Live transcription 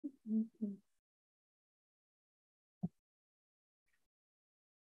Hello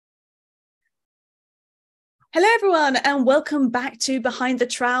everyone and welcome back to Behind the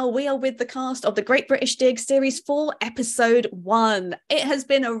Trowel. We are with the cast of the Great British Dig Series 4 Episode 1. It has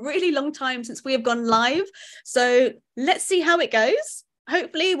been a really long time since we have gone live, so let's see how it goes.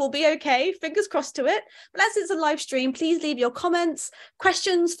 Hopefully we'll be okay, fingers crossed to it. But as it's a live stream, please leave your comments,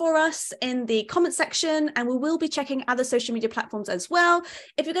 questions for us in the comment section, and we will be checking other social media platforms as well.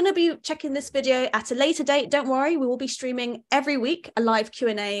 If you're going to be checking this video at a later date, don't worry, we will be streaming every week a live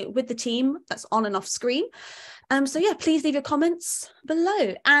Q&A with the team that's on and off screen. So yeah, please leave your comments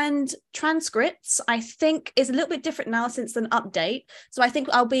below. And transcripts, I think, is a little bit different now since an update. So I think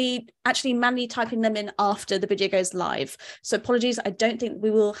I'll be actually manually typing them in after the video goes live. So apologies, I don't think we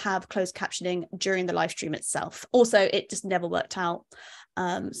will have closed captioning during the live stream itself. Also, it just never worked out.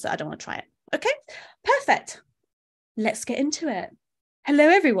 So I don't want to try it. Okay, perfect. Let's get into it. Hello,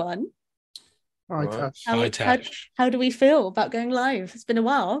 everyone. Hi, Tash. Hi, Tash. How do we feel about going live? It's been a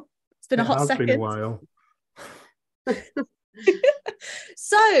while. It's been a hot second. It has been a while.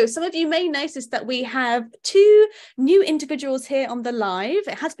 So some of you may notice that we have two new individuals here on the live.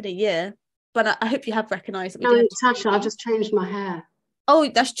 It has been a year, but I hope you have recognized that we did. Tasha, I just changed my hair. Oh,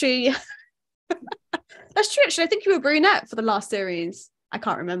 that's true. Yeah. That's true. Actually, I think you were brunette for the last series. I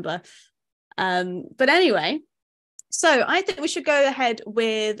can't remember. But anyway, so I think we should go ahead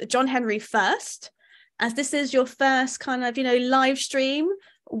with John Henry first, as this is your first kind of, live stream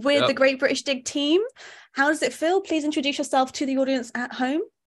with the Great British Dig team. How does it feel? Please introduce yourself to the audience at home.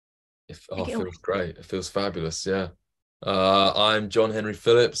 It feels great. It feels fabulous. Yeah. I'm John Henry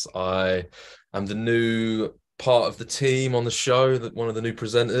Phillips. I am the new part of the team on the show, one of the new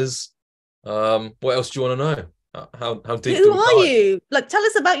presenters. What else do you want to know? How deep? Who are you? Like, tell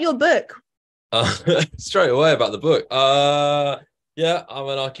us about your book. Straight away about the book. Yeah, I'm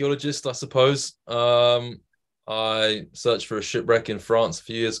an archaeologist, I suppose. I searched for a shipwreck in France a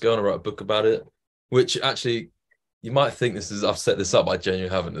few years ago and I wrote a book about it, which actually you might think I've set this up, but I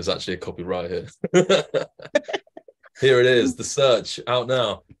genuinely haven't. There's actually a copy right here. Here it is, The Search, out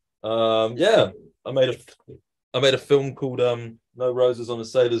now. Yeah, I made a film called No Roses on a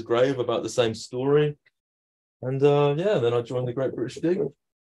Sailor's Grave about the same story. And yeah, then I joined the Great British Dig.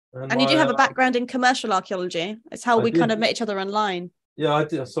 And you do have a background in commercial archaeology. It's how we kind of met each other online. Yeah, I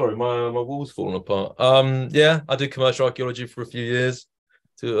did. Sorry, my wall's fallen apart. Yeah, I did commercial archaeology for a few years,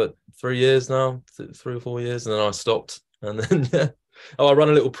 3 years now, 3 or 4 years, and then I stopped. And then I run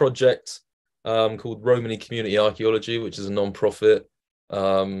a little project called Romany Community Archaeology, which is a non-profit,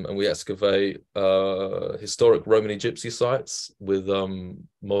 and we excavate historic Romany Gypsy sites with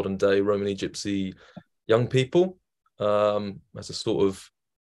modern day Romany Gypsy young people as a sort of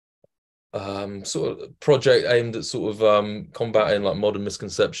project aimed at combating like modern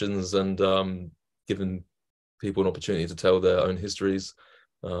misconceptions and giving people an opportunity to tell their own histories.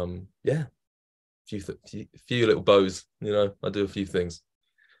 Yeah, few little bows, I do a few things.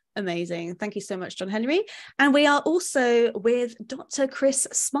 Amazing. Thank you so much, John Henry. And we are also with Dr. Chris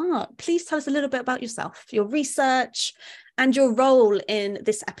Smart. Please tell us a little bit about yourself, your research and your role in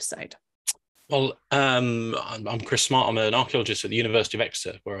this episode. Well, I'm Chris Smart. I'm an archaeologist at the University of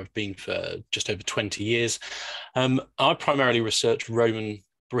Exeter, where I've been for just over 20 years. I primarily research Roman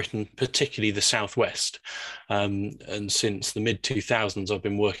Britain, particularly the southwest. And since the mid-2000s, I've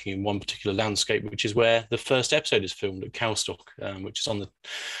been working in one particular landscape, which is where the first episode is filmed at Cowstock, which is on the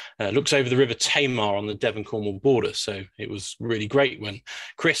looks over the River Tamar on the Devon and Cornwall border. So it was really great when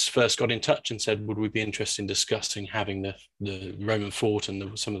Chris first got in touch and said, would we be interested in discussing having the Roman fort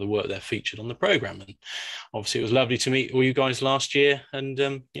and some of the work there featured on the programme. And obviously it was lovely to meet all you guys last year. And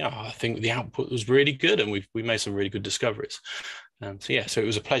I think the output was really good and we made some really good discoveries. So it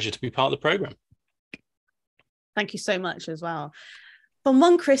was a pleasure to be part of the programme. Thank you so much as well. From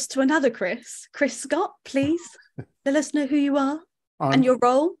one Chris to another Chris Scott, please let us know who you are and your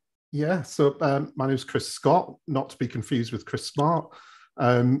role. Yeah, so my name is Chris Scott, not to be confused with Chris Smart.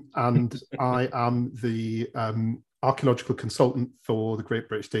 And I am the archaeological consultant for the Great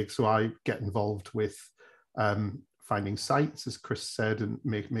British Dig. So I get involved with finding sites, as Chris said, and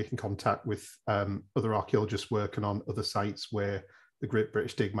making contact with other archaeologists working on other sites where the Great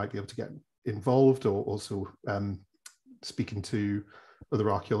British Dig might be able to get involved, or also speaking to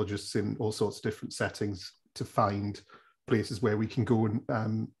other archaeologists in all sorts of different settings to find places where we can go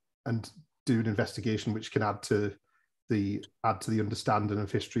and do an investigation which can add to the understanding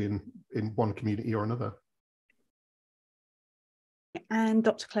of history in one community or another. And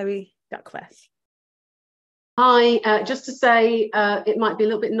Dr. Chloe Duckworth. Hi, just to say it might be a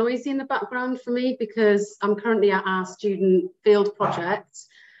little bit noisy in the background for me because I'm currently at our student field project.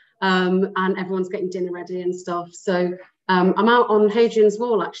 and everyone's getting dinner ready and stuff. So I'm out on Hadrian's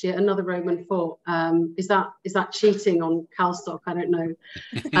Wall, actually, at another Roman fort. Is that cheating on CalStock? I don't know.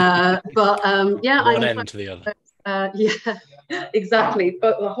 Yeah, one end to the other. Yeah, exactly.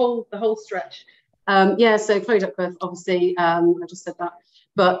 But the whole stretch. Yeah, so Chloe Duckworth, obviously, I just said that.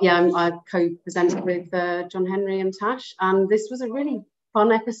 But yeah, I co-presented with John Henry and Tash, and this was a really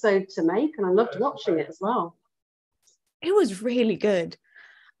fun episode to make, and I loved watching it as well. It was really good.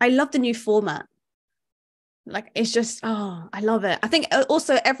 I love the new format. Like, it's just, oh, I love it. I think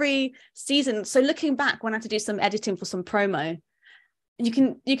also every season, so looking back when I had to do some editing for some promo, you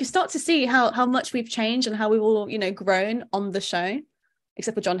can start to see how much we've changed and how we've all, you know, grown on the show,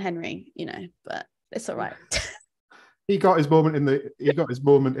 except for John Henry, you know, but it's all right. He got his moment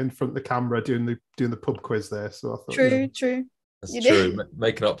in front of the camera doing the pub quiz there. So I thought, True. That's true.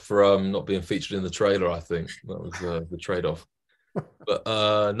 Making up for not being featured in the trailer, I think that was the trade-off. But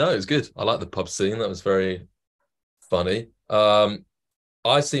no, it was good. I like the pub scene. That was very funny. I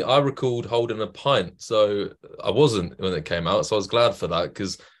recalled holding a pint, so I wasn't when it came out, so I was glad for that,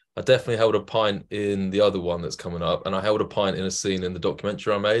 because I definitely held a pint in the other one that's coming up, and I held a pint in a scene in the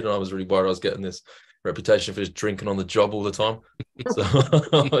documentary I made, and I was really worried I was getting this reputation for just drinking on the job all the time. So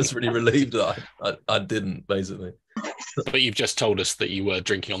I was really relieved that I didn't, basically. But you've just told us that you were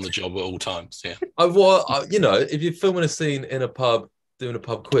drinking on the job at all times. Yeah. You know, if you're filming a scene in a pub, doing a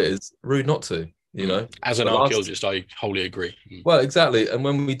pub quiz, rude not to, you know. As an archaeologist, I wholly agree. Well, exactly. And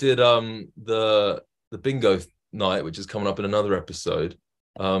when we did the bingo night, which is coming up in another episode,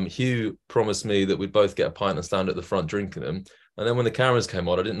 Hugh promised me that we'd both get a pint and stand at the front drinking them. And then when the cameras came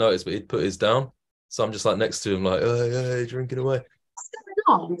on, I didn't notice, but he'd put his down. So I'm just like next to him, like, oh, yeah, drinking away. What's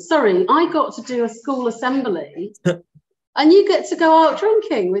going on? Sorry, I got to do a school assembly and you get to go out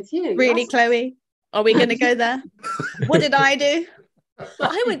drinking with you. Really, Chloe? Are we going to go there? What did I do?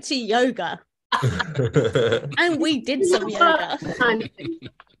 I went to yoga. And we did some yoga.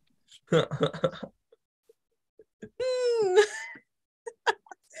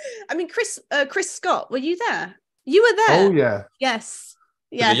 I mean, Chris Scott, were you there? You were there. Oh, yeah. Yes.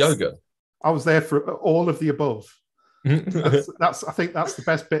 For the yoga. I was there for all of the above. I think that's the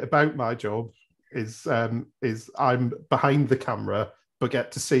best bit about my job is I'm behind the camera but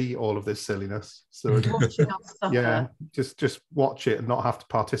get to see all of this silliness. So yeah, just watch it and not have to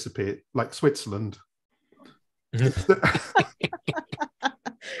participate, like Switzerland.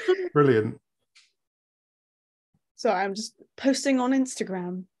 Brilliant. Sorry, I'm just posting on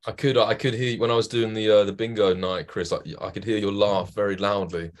Instagram. I could hear when I was doing the bingo night, Chris. I could hear your laugh very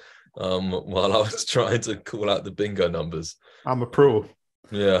loudly while I was trying to call out the bingo numbers. I'm a pro.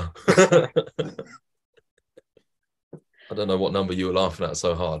 Yeah. I don't know what number you were laughing at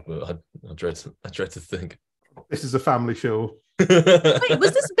so hard, but I dread to think. This is a family show. Wait,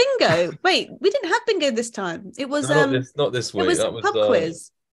 was this bingo? Wait, we didn't have bingo this time. It was not this week. It was that pub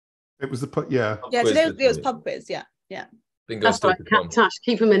quiz. It was yeah. Yeah, today it was pub quiz. Yeah. Bingo. That's right. Tash,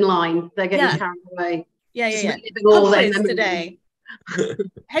 keep them in line. They're getting carried away. Yeah. Pub quiz today.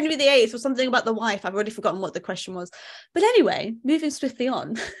 Henry VIII or something about the wife. I've already forgotten what the question was. But anyway, moving swiftly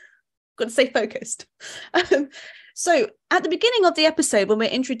on. Got to stay focused. So at the beginning of the episode, when we're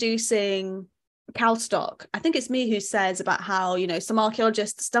introducing CalStock, I think it's me who says about how, you know, some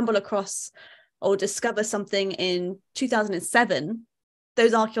archaeologists stumble across or discover something in 2007.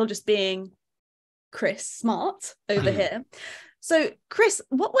 Those archaeologists being Chris Smart over here. So Chris,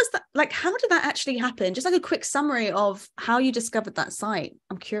 what was that like? How did that actually happen? Just like a quick summary of how you discovered that site.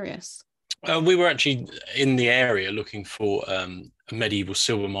 I'm curious. We were actually in the area looking for a medieval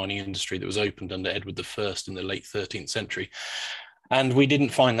silver mining industry that was opened under Edward I in the late 13th century. And we didn't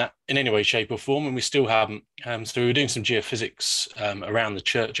find that in any way, shape or form, and we still haven't. So we were doing some geophysics around the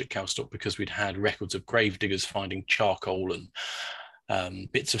church at CalStock because we'd had records of grave diggers finding charcoal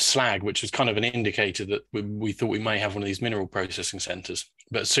and bits of slag, which was kind of an indicator that we thought we may have one of these mineral processing centres.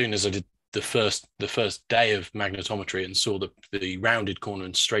 But as soon as I did the first day of magnetometry and saw the rounded corner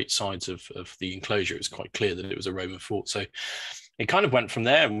and straight sides of the enclosure, it was quite clear that it was a Roman fort. So it kind of went from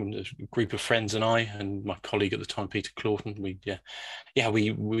there. And a group of friends and I and my colleague at the time, Peter Clawton, we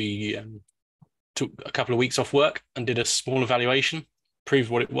took a couple of weeks off work and did a small evaluation, proved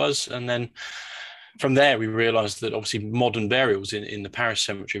what it was, and then from there we realised that obviously modern burials in the parish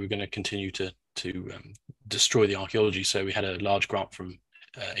cemetery were going to continue to destroy the archaeology. So we had a large grant from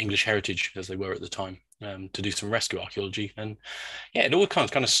English Heritage, as they were at the time, to do some rescue archaeology, and yeah, it all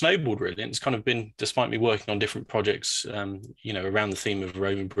kind of snowballed really. And it's kind of been, despite me working on different projects, around the theme of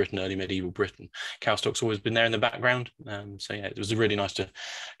Roman Britain, early medieval Britain, CalStock's always been there in the background. So yeah, it was really nice to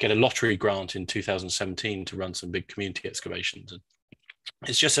get a lottery grant in 2017 to run some big community excavations. And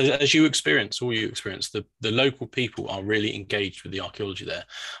it's just as you experience, the local people are really engaged with the archaeology there.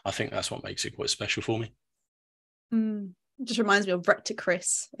 I think that's what makes it quite special for me. It just reminds me of Rector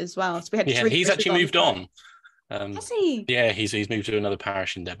Chris as well. So we had he's actually moved on. Has he? Yeah, he's moved to another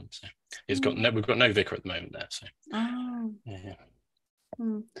parish in Devon. So we've got no vicar at the moment there. So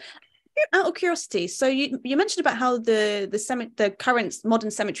Out of curiosity, so you mentioned about how the current modern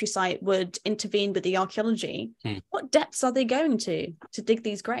cemetery site would intervene with the archaeology. What depths are they going to dig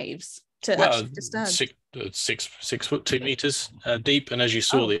these graves to actually disturb? 6 foot 2 meters deep, and as you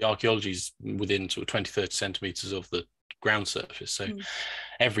saw, the archaeology is within sort of 20-30 centimeters of the ground surface. So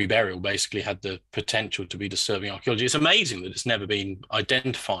every burial basically had the potential to be disturbing archaeology. It's amazing that it's never been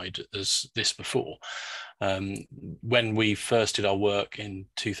identified as this before. When we first did our work in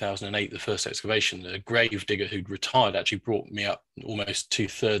 2008, the first excavation, the grave digger who'd retired actually brought me up almost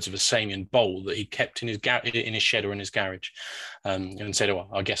 2/3 of a Samian bowl that he kept in his shed or in his garage, and said, "Oh,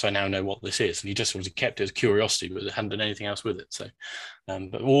 I guess I now know what this is." And he just sort of kept it as curiosity, but hadn't done anything else with it. So,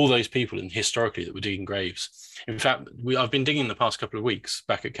 but all those people and historically that were digging graves. In fact, I've been digging the past couple of weeks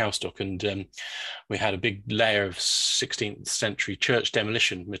back at Cowstock, and we had a big layer of 16th century church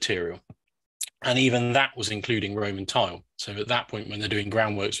demolition material. And even that was including Roman tile. So at that point, when they're doing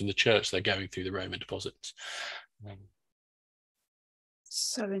groundworks in the church, they're going through the Roman deposits.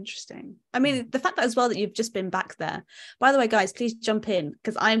 So interesting. I mean, the fact that as well that you've just been back there. By the way, guys, please jump in,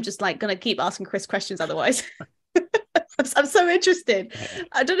 because I'm just like going to keep asking Chris questions otherwise. I'm so interested.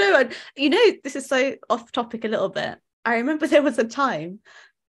 I don't know. This is so off topic a little bit. I remember there was a time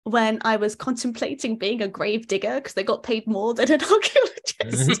when I was contemplating being a grave digger because they got paid more than an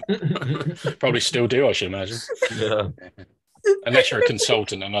archaeologist. Probably still do, I should imagine. Yeah. Unless you're a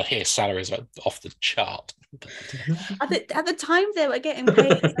consultant, and I hear salaries like off the chart. At the time, they were getting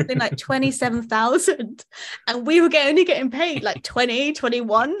paid something like 27,000, and we were only getting paid like 20,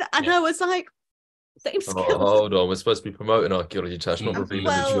 21, and I was like, same skills. Hold on, we're supposed to be promoting archaeology, Tash, not revealing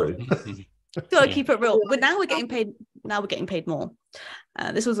the truth. Gotta keep it real. But now we're getting paid. Now we're getting paid more.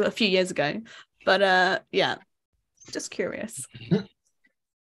 This was a few years ago, but just curious.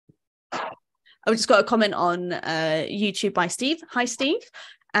 I've just got a comment on YouTube by Steve. Hi, Steve.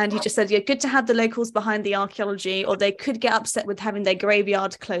 And he just said, good to have the locals behind the archaeology, or they could get upset with having their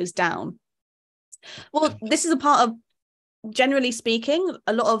graveyard closed down. Well, this is a part of, generally speaking,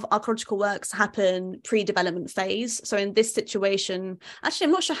 a lot of archaeological works happen pre-development phase. So in this situation, actually,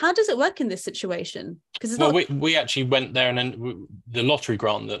 I'm not sure, how does it work in this situation? Because we actually went there, and then the lottery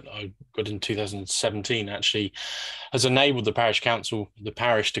grant that I got in 2017 actually has enabled the parish council, the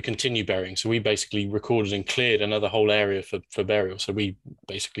parish, to continue burying. So we basically recorded and cleared another whole area for burial. So we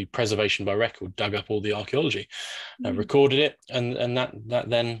basically, preservation by record, dug up all the archaeology, recorded it, and that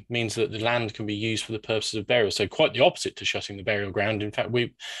then means that the land can be used for the purposes of burial. So quite the opposite to shutting the burial ground. In fact,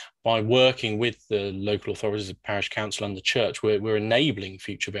 by working with the local authorities, the parish council and the church, we're enabling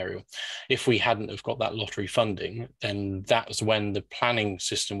future burial. If we hadn't have got that lottery funding, then that's when the planning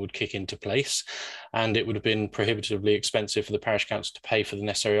system would kick into place, and it would have been prohibitively expensive for the parish council to pay for the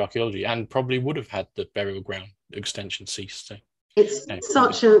necessary archaeology, and probably would have had the burial ground extension ceased. So it's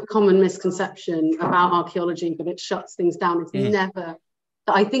such a common misconception about archaeology, that it shuts things down. It's never.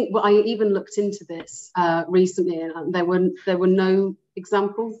 I think I even looked into this recently, and there were no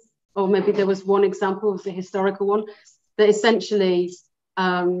examples, or maybe there was one example, of the historical one, that essentially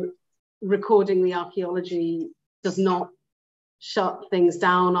recording the archaeology does not shut things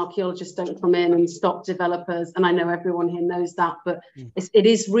down. Archaeologists don't come in and stop developers, and I know everyone here knows that, but it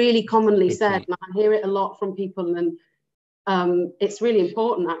is really commonly said, and I hear it a lot from people, and it's really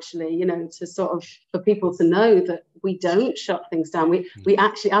important, actually, to sort of, for people to know that we don't shut things down. We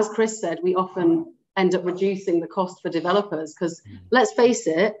actually, as Chris said, we often end up reducing the cost for developers, because let's face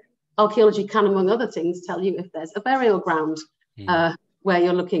it, archaeology can, among other things, tell you if there's a burial ground where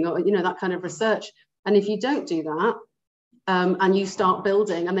you're looking at, that kind of research. And if you don't do that, and you start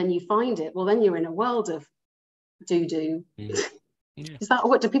building and then you find it, well, then you're in a world of doo-doo. Is that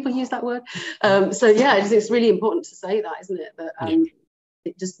what, do people use that word? So yeah, it's really important to say that, isn't it? That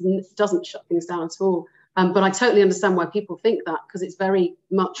it just doesn't shut things down at all. But I totally understand why people think that, because it's very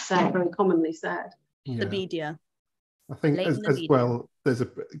much said, very commonly said. The media. I think as well, there's a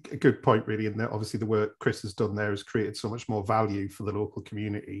good point really in that obviously the work Chris has done there has created so much more value for the local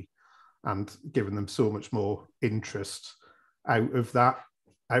community and given them so much more interest out of that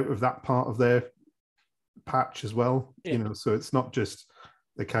part of their patch as well. So it's not just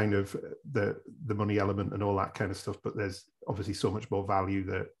the kind of the money element and all that kind of stuff, but there's obviously so much more value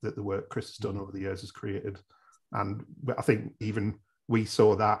that the work Chris has done over the years has created. And I think even we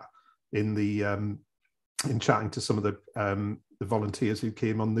saw that in the in chatting to some of the the volunteers who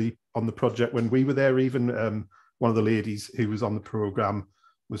came on the project when we were there. Even one of the ladies who was on the program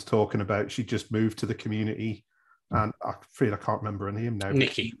was talking about she just moved to the community, and I'm afraid I can't remember her name now.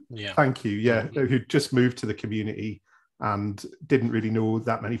 Nikki, yeah. Thank you. Yeah, who just moved to the community and didn't really know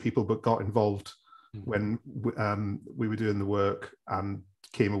that many people, but got involved when we were doing the work and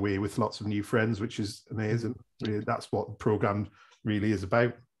came away with lots of new friends, which is amazing. Really, that's what the program really is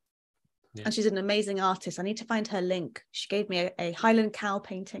about. Yeah. And she's an amazing artist. I need to find her link. She gave me a Highland cow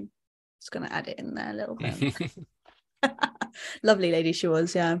painting. Just going to add it in there a little bit. Lovely lady she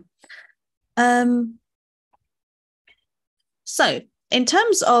was, yeah. So in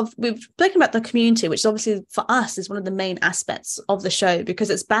terms of, we've spoken about the community, which obviously for us is one of the main aspects of the show, because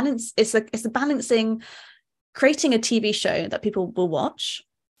it's balance. It's a balancing, creating a TV show that people will watch,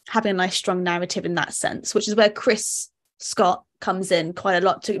 having a nice strong narrative in that sense, which is where Chris Scott comes in quite a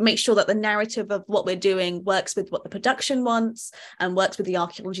lot to make sure that the narrative of what we're doing works with what the production wants and works with the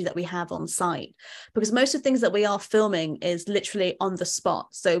archaeology that we have on site, because most of the things that we are filming is literally on the spot,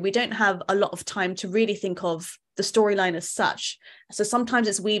 so we don't have a lot of time to really think of the storyline as such. So sometimes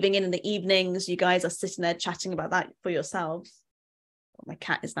it's weaving in the evenings. You guys are sitting there chatting about that for yourselves. Oh, my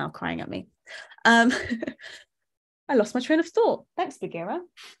cat is now crying at me. I lost my train of thought. Thanks, Bagheera.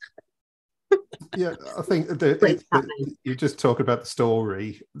 Yeah, I think you just talk about the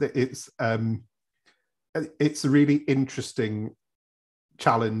story. It's a really interesting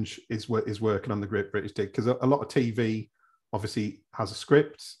challenge is working on the Great British Dig, because a lot of TV obviously has a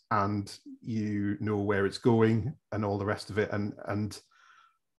script and you know where it's going and all the rest of it, and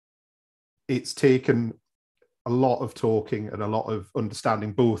it's taken a lot of talking and a lot of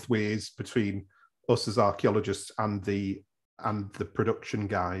understanding both ways between us as archaeologists and the production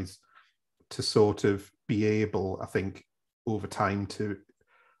guys, to sort of be able, I think, over time to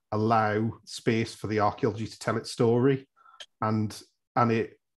allow space for the archaeology to tell its story, and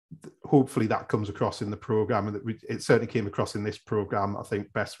it hopefully that comes across in the program, and it certainly came across in this program, I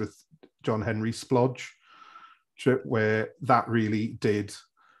think, best with John Henry's splodge, where that really did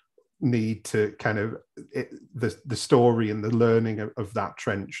need to kind of the story and the learning of that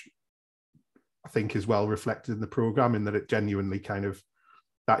trench, I think, is well reflected in the program, in that it genuinely kind of,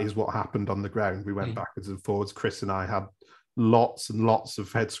 that is what happened on the ground. We went backwards and forwards. Chris and I had lots and lots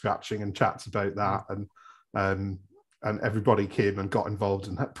of head scratching and chats about that, and everybody came and got involved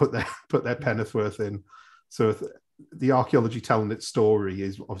and put their penneth in. So the archaeology telling its story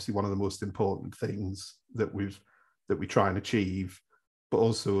is obviously one of the most important things that we try and achieve. But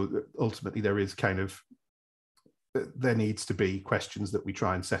also ultimately there needs to be questions that we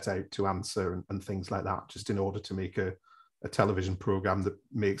try and set out to answer and things like that, just in order to make a television program that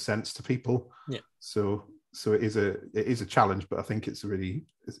makes sense to people. Yeah. So it is a challenge, but I think it is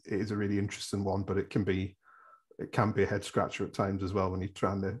a really interesting one. But it can be a head scratcher at times as well when you're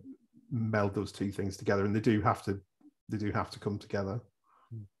trying to meld those two things together, and they do have to come together.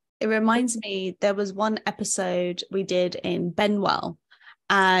 It reminds me, there was one episode we did in Benwell,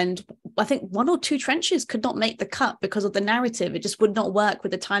 and I think 1 or 2 trenches could not make the cut because of the narrative. It just would not work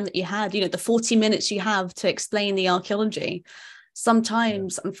with the time that you had, the 40 minutes you have to explain the archaeology.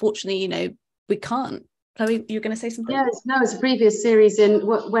 Sometimes, unfortunately, we can't. Chloe, you're going to say something? Yes, no, it's a previous series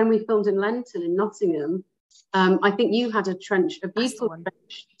when we filmed in Lenton in Nottingham. I think you had a beautiful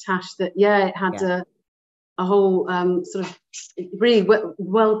trench, Tash, that, it had a whole sort of really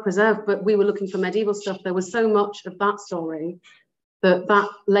well preserved, but we were looking for medieval stuff. There was so much of that story that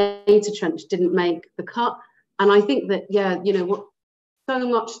later trench didn't make the cut. And I think that, so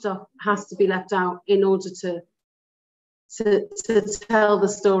much stuff has to be left out in order to tell the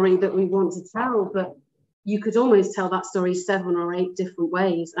story that we want to tell. But you could almost tell that story 7 or 8 different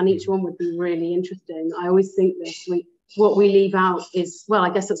ways, and each one would be really interesting. I always think this, what we leave out is, well, I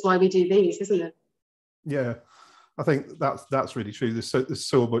guess that's why we do these, isn't it? Yeah, I think that's really true. There's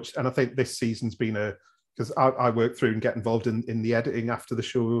so much, and I think this season's been because I work through and get involved in the editing after the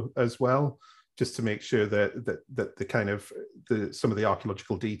show as well, just to make sure that the kind of some of the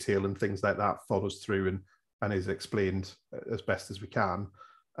archaeological detail and things like that follows through and is explained as best as we can.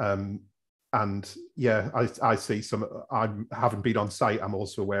 And yeah, I see some. I haven't been on site. I'm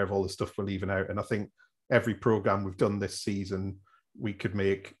also aware of all the stuff we're leaving out, and I think every program we've done this season, we could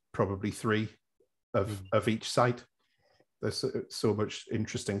make probably 3 of each site. There's so much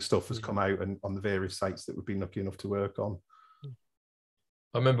interesting stuff has come out and on the various sites that we've been lucky enough to work on.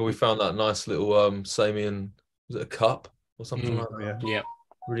 I remember we found that nice little Samian, was it a cup or something like that? Yeah,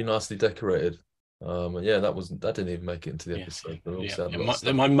 really nicely decorated. And yeah, that didn't even make it into the episode. But also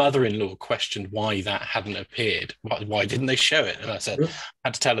my mother-in-law questioned why that hadn't appeared. Why didn't they show it? And I said, I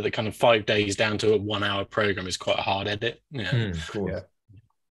had to tell her that kind of 5 days down to a 1 hour program is quite a hard edit. Cool.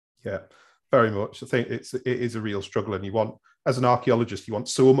 Yeah, very much. I think it is a real struggle, and you want, as an archaeologist, you want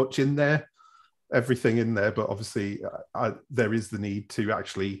so much in there, everything in there, but obviously there is the need to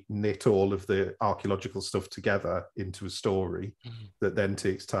actually knit all of the archaeological stuff together into a story that then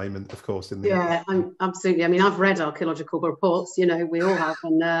takes time. And of course absolutely. I mean, I've read archaeological reports, we all have,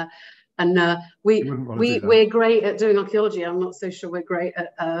 and we're great at doing archaeology. I'm not so sure we're great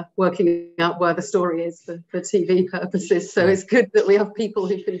at working out where the story is for TV purposes, so it's good that we have people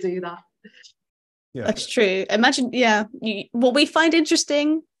who can do that. That's true. Imagine what we find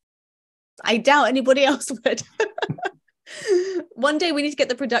interesting, I doubt anybody else would. One day we need to get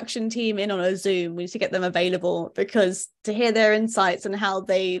the production team in on a Zoom. We need to get them available, because to hear their insights and how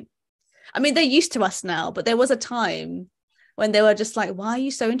they're used to us now, but there was a time when they were just like, why are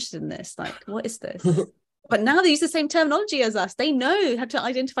you so interested in this? Like, what is this? But now they use the same terminology as us. They know how to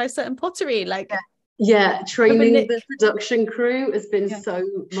identify certain pottery. Like, training the production crew has been so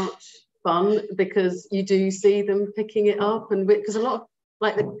much fun, because you do see them picking it up, and because a lot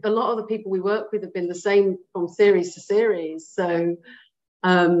of the people we work with have been the same from series to series. So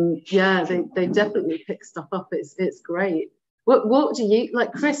they definitely pick stuff up. It's great. What do you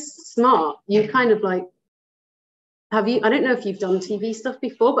like, Chris Smart? You kind of like, I don't know if you've done TV stuff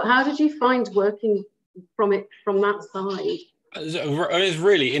before, but how did you find working from that side? It's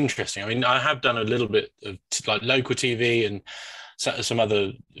really interesting. I mean, I have done a little bit of like local TV and some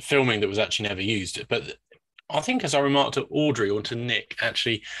other filming that was actually never used, but I think, as I remarked to Audrey or to Nick,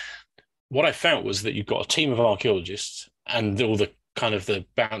 actually, what I felt was that you've got a team of archaeologists and all the kind of the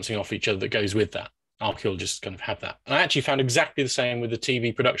bouncing off each other that goes with that. Archaeologists kind of have that. And I actually found exactly the same with the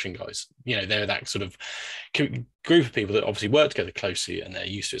TV production guys. They're that sort of group of people that obviously work together closely and they're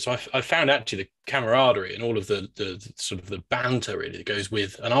used to it. So I found actually the camaraderie and all of the sort of the banter really that goes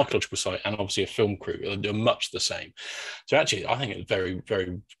with an archaeological site and obviously a film crew are much the same. So actually, I think it's very,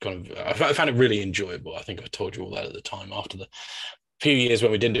 very kind of, I found it really enjoyable. I think I told you all that at the time. After the few years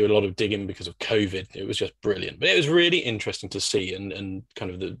when we didn't do a lot of digging because of COVID, it was just brilliant. But it was really interesting to see and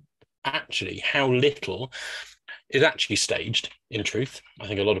kind of actually how little is actually staged. In truth, I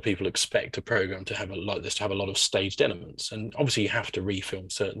think a lot of people expect a program to have a lot of staged elements, and obviously you have to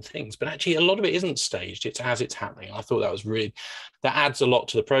refilm certain things, but actually a lot of it isn't staged. It's as it's happening. I thought that adds a lot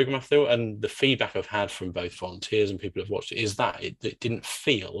to the program, I feel, and the feedback I've had from both volunteers and people who've watched it is that it didn't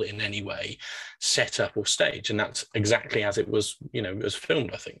feel in any way set up or staged, and that's exactly as it was, it was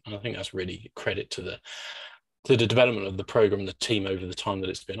filmed, I think. And I think that's really credit to the development of the program and the team over the time that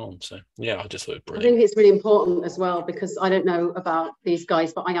it's been on. So I just thought it was brilliant. I think it's really important as well, because I don't know about these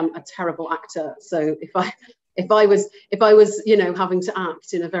guys, but I am a terrible actor. So if I was having to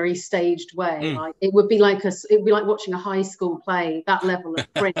act in a very staged way, it would be like watching a high school play, that level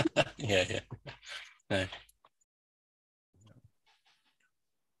of print. No.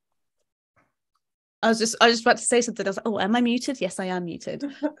 I was just about to say something. I was like, oh, am I muted? Yes, I am muted.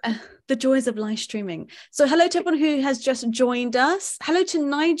 The joys of live streaming. So hello to everyone who has just joined us. Hello to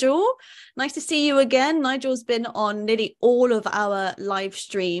Nigel. Nice to see you again. Nigel's been on nearly all of our live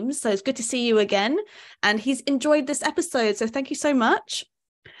streams. So it's good to see you again. And he's enjoyed this episode. So thank you so much.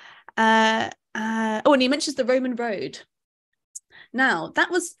 And he mentions the Roman road. Now,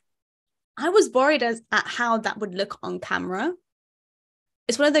 I was worried at how that would look on camera.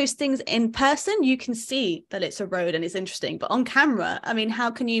 It's one of those things, in person, you can see that it's a road and it's interesting. But on camera, I mean, how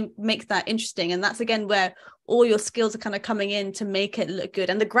can you make that interesting? And that's, again, where all your skills are kind of coming in to make it look good.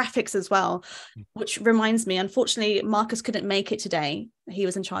 And the graphics as well, which reminds me, unfortunately, Marcus couldn't make it today. He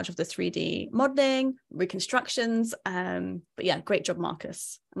was in charge of the 3D modeling, reconstructions. But yeah, great job,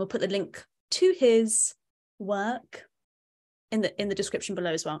 Marcus. And we'll put the link to his work in the description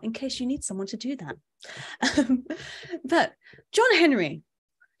below as well, in case you need someone to do that. But John Henry,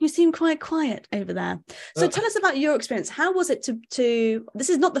 you seem quite quiet over there. So tell us about your experience. How was it to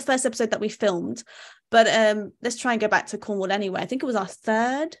this is not the first episode that we filmed, but let's try and go back to Cornwall anyway. I think it was our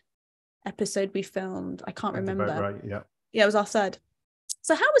third episode we filmed. I can't remember. Right, yeah. Yeah, it was our third.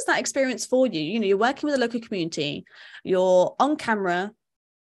 So how was that experience for you? You're working with a local community, you're on camera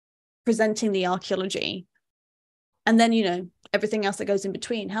presenting the archaeology, and then, everything else that goes in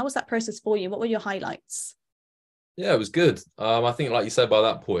between. How was that process for you? What were your highlights? Yeah, it was good. I think, like you said, by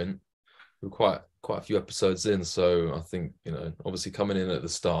that point, we were quite a few episodes in. So I think, obviously coming in at the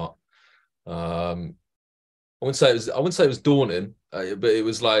start, I wouldn't say it was daunting, but it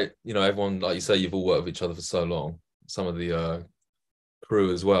was like, everyone, like you say, you've all worked with each other for so long. Some of the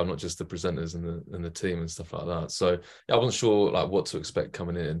crew as well, not just the presenters and the team and stuff like that. So yeah, I wasn't sure like what to expect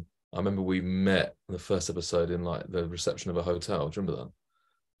coming in. I remember we met in the first episode in like the reception of a hotel. Do you remember that?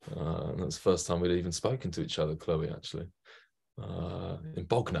 And that's the first time we'd even spoken to each other, Chloe, actually, in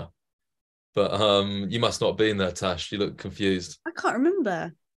Bognor. But you must not have been there, Tash. You look confused. I can't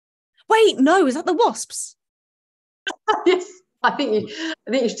remember. Wait, no, is that the Wasps? Yes, I think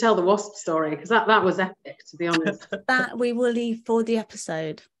you should tell the Wasp story, because that was epic, to be honest. That we will leave for the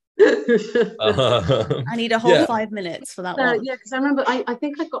episode. I need a whole 5 minutes for that one. Yeah, because I remember I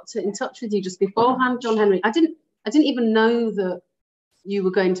think I got in touch with you just beforehand, John Henry. I didn't even know that you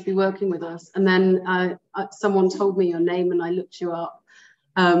were going to be working with us, and then someone told me your name and I looked you up,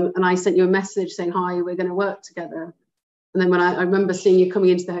 and I sent you a message saying, hi, we're going to work together. And then when I remember seeing you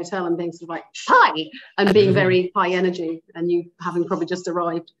coming into the hotel and being sort of like, hi, and being very high energy, and you having probably just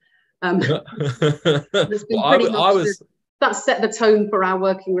arrived. It's been that set the tone for our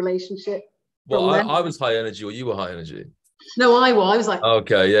working relationship. Well, I was high energy, or you were high energy? No, I was like,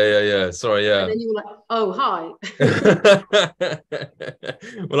 okay, yeah. Sorry, yeah. And then you were like, oh, hi.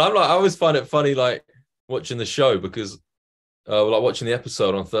 Well, I always find it funny, like watching the show, because like watching the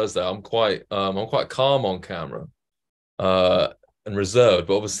episode on Thursday, I'm quite calm on camera. And reserved,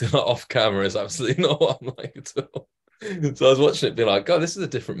 but obviously like off camera is absolutely not what I'm like at all. So I was watching it being like, God, this is a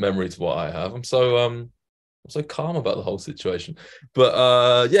different memory to what I have. I'm so calm about the whole situation.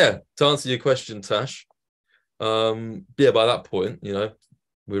 But yeah, to answer your question, Tash, yeah, by that point, you know,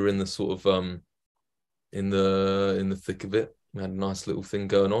 we were in the sort of in the thick of it. We had a nice little thing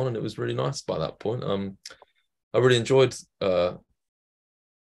going on, and it was really nice by that point. I really enjoyed being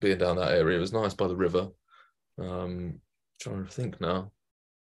down that area. It was nice by the river. Trying to think now.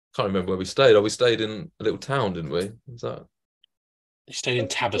 Can't remember where we stayed. We stayed in a little town, didn't we? Is that? You stayed in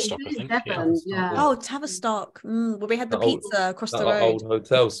Tavistock, I think. Devon, yeah. Oh, Tavistock. Where we had the pizza across the road. Old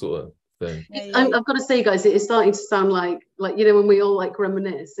hotel sort of thing. Yeah. I've got to say, guys, it is starting to sound like you know, when we all like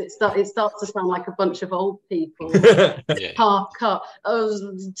reminisce, it starts to sound like a bunch of old people. Park up.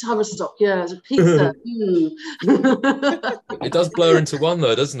 Oh, Tavistock, yeah, pizza. It does blur into one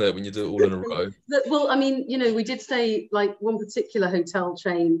though, doesn't it, when you do it all in a row? Well, I mean, you know, we did stay like one particular hotel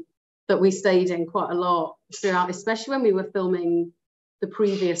chain that we stayed in quite a lot throughout, especially when we were filming the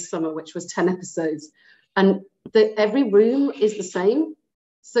previous summer, which was 10 episodes, and every room is the same.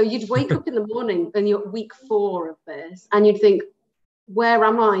 So you'd wake up in the morning and you're week 4 of this, and you'd think, where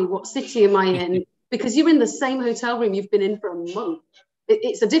am I? What city am I in? Because you're in the same hotel room you've been in for a month.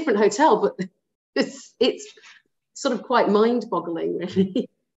 It's a different hotel, but it's sort of quite mind-boggling, really.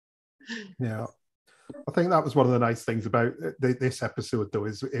 Yeah. I think that was one of the nice things about this episode, though,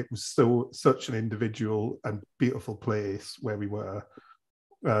 is it was such an individual and beautiful place where we were.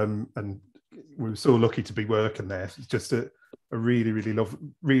 And we were so lucky to be working there. It's just a really,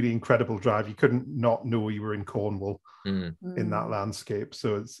 really incredible drive. You couldn't not know you were in Cornwall in that landscape.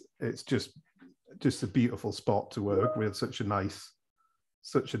 So it's just a beautiful spot to work. We had such a nice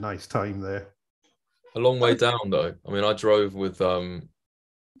time there. A long way down though. I mean, I drove with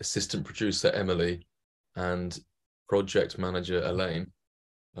assistant producer Emily and project manager Elaine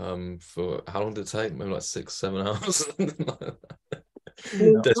for how long did it take? Maybe like 6-7 hours.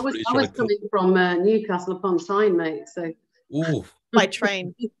 I was coming from Newcastle upon Tyne, mate. So by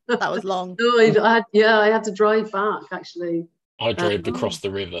train, that was long. I had to drive back actually. I drove across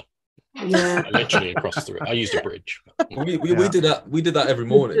the river. Yeah, literally across the river. I used a bridge. We did that. We did that every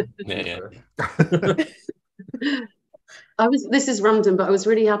morning. Yeah. This is random, but I was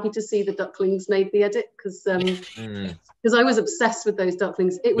really happy to see the ducklings made the edit, because I was obsessed with those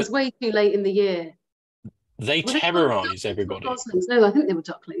ducklings. It was way too late in the year. They terrorise everybody. No, I think they were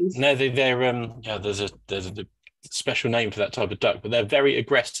ducklings. No, they're there's a special name for that type of duck, but they're very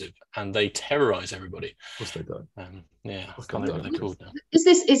aggressive and they terrorise everybody. Of course they do. Yeah, I can't remember what they're called now.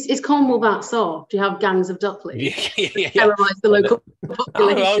 Is Cornwall that soft? Do you have gangs of ducklings? Yeah. Terrorise the local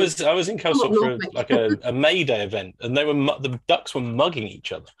population. I was in Castle for like a May Day event, and they were the ducks were mugging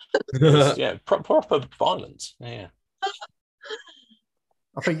each other. Proper violence. Yeah.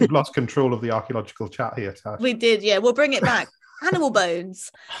 I think you've lost control of the archaeological chat here, Tash. We did, yeah. We'll bring it back. Animal bones.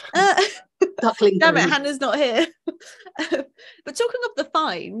 Duckling Damn it, bones. Hannah's not here. But talking of the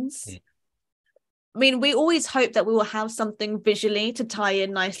finds, I mean, we always hope that we will have something visually to tie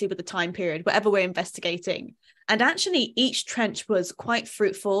in nicely with the time period, whatever we're investigating. And actually, each trench was quite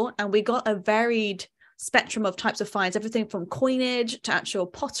fruitful, and we got a varied spectrum of types of finds, everything from coinage to actual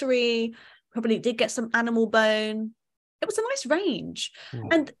pottery. Probably did get some animal bone. It was a nice range.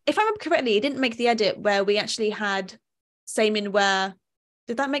 And if I remember correctly, it didn't make the edit where we actually had Saminware.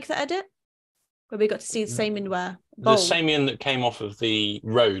 Did that make the edit? Where we got to see Saminware the Samian that came off of the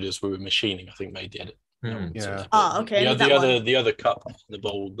road as we were machining, I think, made the edit. Yeah. Okay. The other cup, the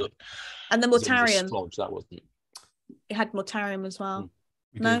bowl that. And the mortarium. That wasn't. It had mortarium as well.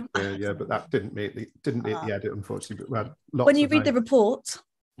 Yeah, but that didn't make the edit, unfortunately. But we had lots when you read the report,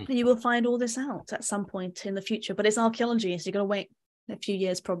 you will find all this out at some point in the future. But it's archaeology, so you're going to wait a few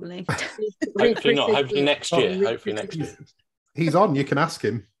years probably. Hopefully not. Hopefully next year. He's on. You can ask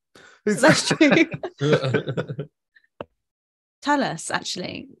him. That's true. Tell us,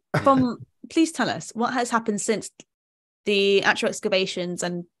 actually, please tell us what has happened since the actual excavations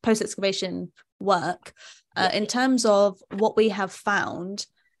and post-excavation work in terms of what we have found.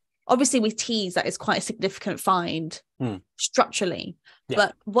 Obviously, we tease that it's quite a significant find structurally,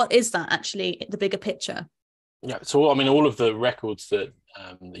 but what is that actually, the bigger picture? Yeah, so I mean, all of the records that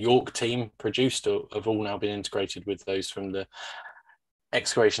the York team produced have all now been integrated with those from the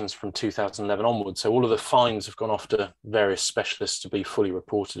excavations from 2011 onwards. So all of the finds have gone off to various specialists to be fully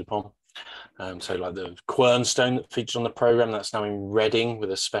reported upon. So like the quernstone that featured on the programme, that's now in Reading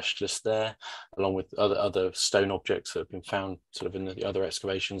with a specialist there, along with other stone objects that have been found sort of in the other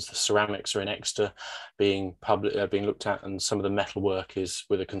excavations. The ceramics are in Exeter being looked at, and some of the metalwork is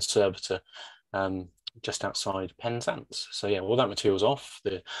with a conservator just outside Penzance. So yeah, all that material's off.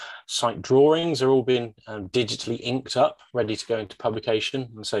 The site drawings are all being digitally inked up, ready to go into publication.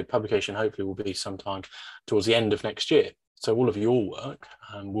 And so publication hopefully will be sometime towards the end of next year. So all of your work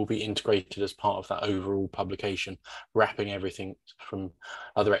will be integrated as part of that overall publication, wrapping everything from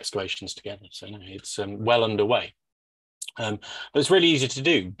other excavations together. So it's well underway. But it's really easy to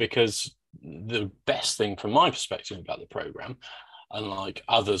do, because the best thing from my perspective about the programme, unlike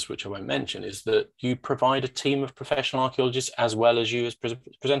others which I won't mention, is that you provide a team of professional archaeologists as well as you as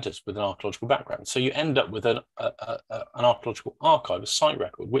presenters with an archaeological background. So you end up with an archaeological archive, a site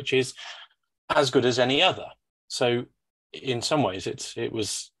record, which is as good as any other. So in some ways, it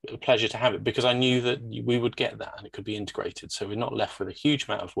was a pleasure to have it, because I knew that we would get that and it could be integrated. So we're not left with a huge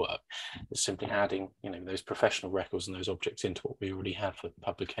amount of work. It's simply adding, those professional records and those objects into what we already have for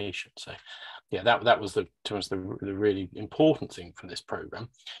publication. So, yeah, that was the really important thing from this program,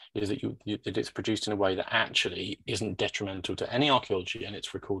 is that that it's produced in a way that actually isn't detrimental to any archaeology, and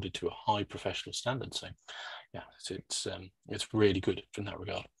it's recorded to a high professional standard. So, yeah, it's really good in that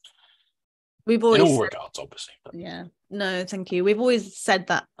regard. We've always in all regards, obviously. But. Yeah, no, thank you. We've always said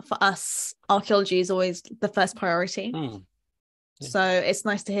that for us, archaeology is always the first priority. Yeah. So it's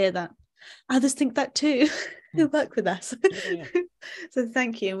nice to hear that others think that too, who work with us. Yeah. So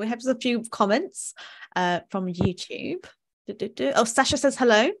thank you. We have just a few comments from YouTube. Oh, Sasha says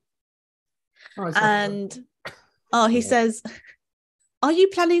hello. Hi, and he says, are you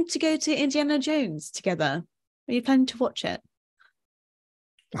planning to go to Indiana Jones together? Are you planning to watch it?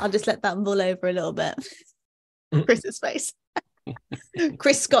 I'll just let that mull over a little bit. Chris's face.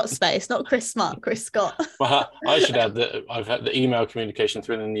 Chris Scott's face, not Chris Smart, Chris Scott. Well, I should add that I've had the email communication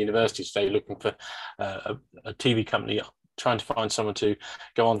through in the university today, looking for a TV company trying to find someone to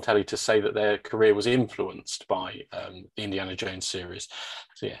go on telly to say that their career was influenced by the Indiana Jones series.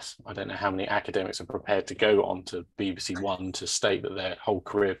 So yes, I don't know how many academics are prepared to go on to BBC One to state that their whole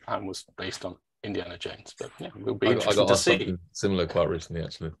career plan was based on Indiana Jones, but yeah, we'll be interested to see. Similar quite recently,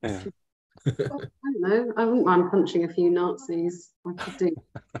 actually. Yeah. I don't know. I wouldn't mind punching a few Nazis. I could do.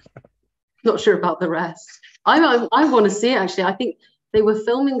 Not sure about the rest. I want to see it, actually. I think they were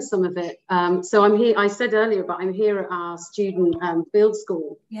filming some of it. So I'm here. I said earlier, but I'm here at our student field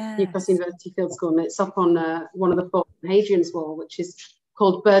school, Newcastle University Field School, and it's up on one of the forts, Hadrian's Wall, which is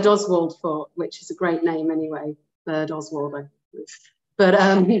called Bird Oswald Fort, which is a great name anyway. Bird Oswald. But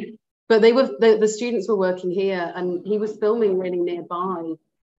the students were working here, and he was filming really nearby.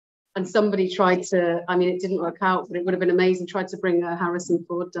 And somebody tried to, it didn't work out, but it would have been amazing, tried to bring Harrison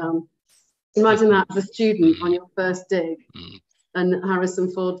Ford down. Imagine that as a student on your first dig, and Harrison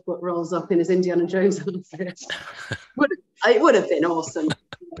Ford rolls up in his Indiana Jones outfit. It would have been awesome.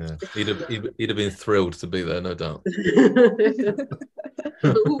 Yeah. He'd have been thrilled to be there, no doubt. Yeah,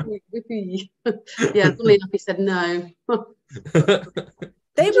 funnily enough, he said no.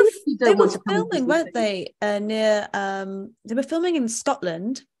 They were filming, weren't they? Near they were filming in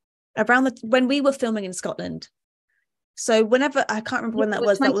Scotland when we were filming in Scotland. So whenever, I can't remember when that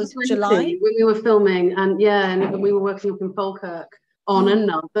was July when we were filming, and we were working up in Falkirk on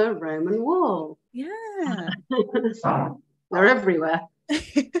another Roman wall. Yeah. They're everywhere.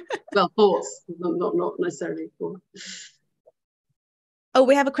 Well, forts, not necessarily forts. Oh,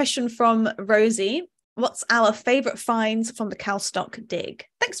 we have a question from Rosie. What's our favourite finds from the Cowstock dig?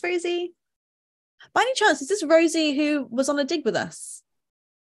 Thanks, Rosie. By any chance, is this Rosie who was on a dig with us?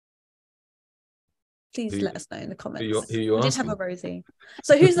 please let us know in the comments. Who you I did asking? have a Rosie.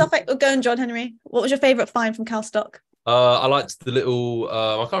 So who's our favorite? Go on, John Henry. What was your favorite find from Calstock? I liked the little.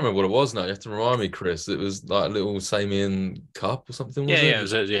 I can't remember what it was now. You have to remind me, Chris. It was like a little Samian cup or something. Was it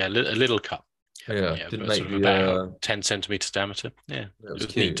was a little cup. Yeah, didn't make sort of about 10 centimeters diameter. Yeah, it was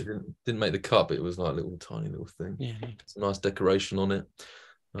cute. It didn't make the cup. It was like a little tiny little thing. Yeah, it's a nice decoration on it.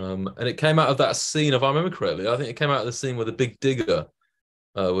 And it came out of that scene, if I remember correctly. I think it came out of the scene where the big digger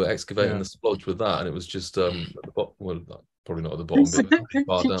were excavating the splodge with that, and it was just at the bottom. Well, probably not at the bottom.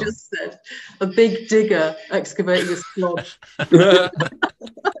 But you just said a big digger excavating a splodge.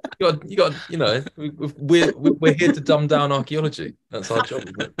 you got. You know, we're here to dumb down archaeology. That's our job.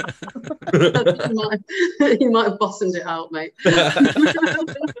 Isn't it? You might have bottomed it out, mate.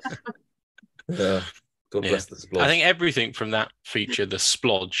 Yeah. God bless the splodge. I think everything from that feature, the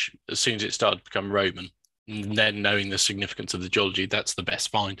splodge, as soon as it started to become Roman, and then knowing the significance of the geology, that's the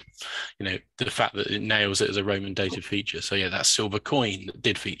best find. You know, the fact that it nails it as a Roman dated feature. So yeah, that silver coin that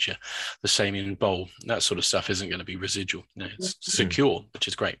did feature, the Samian bowl, that sort of stuff isn't going to be residual. You know, it's secure, which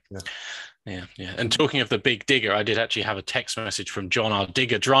is great. Yeah. And talking of the big digger, I did actually have a text message from John, our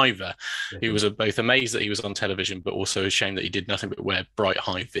digger driver, who was both amazed that he was on television, but also ashamed that he did nothing but wear bright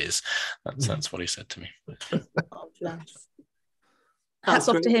high vis. That's what he said to me. Oh, bless. Hats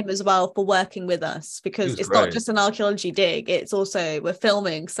off to him as well for working with us, because it's not just an archaeology dig, it's also we're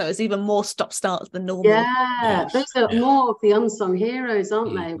filming, so it's even more stop starts than normal. Those are more of the unsung heroes,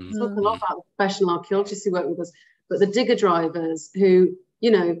 aren't they? We talk a lot about the professional archaeologists who work with us, but the digger drivers who, you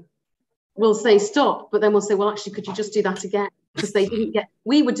know, will say stop, but then we'll say, well, actually, could you just do that again? Because they didn't get,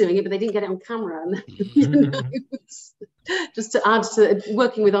 we were doing it, but they didn't get it on camera. And you know, just to add to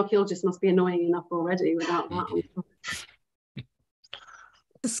working with archaeologists must be annoying enough already without that.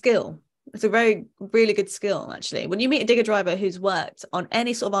 The skill. It's a really good skill, actually. When you meet a digger driver who's worked on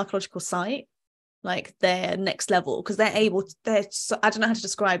any sort of archaeological site, like they're next level, because they're able to, I don't know how to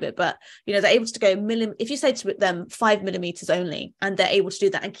describe it, but you know, they're able to go if you say to them 5 millimeters only, and they're able to do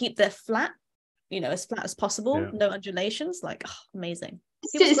that and keep their flat, you know, as flat as possible, no undulations, like amazing.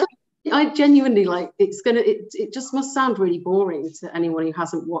 I genuinely like it just must sound really boring to anyone who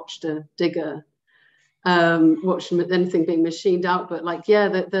hasn't watched a digger watch anything being machined out, but like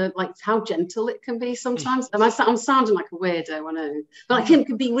the like how gentle it can be sometimes. And I'm sounding like a weirdo, I know, but like it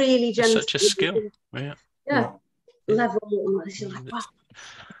can be really gentle. It's such a skill. Level. Like, wow.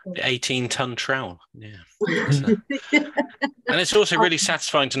 The 18-ton trowel. And it's also really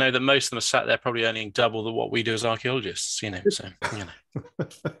satisfying to know that most of them are sat there probably earning double what we do as archaeologists, you know. So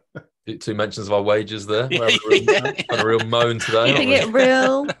Two mentions of our wages there. A real moan today. Keeping it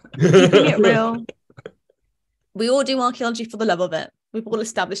real. Keeping it real. We all do archaeology for the love of it. We've all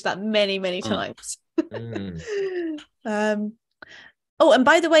established that many times. Oh, and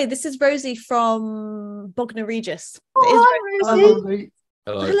by the way, this is Rosie from Bognor Regis. Rosie.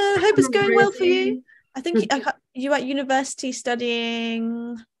 Hello. Hope it's going well for you. I think you at university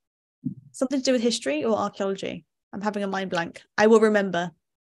studying something to do with history or archaeology. I'm having a mind blank. I will remember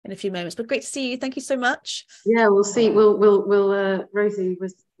in a few moments. But great to see you. Thank you so much. Yeah, we'll see. We'll Rosie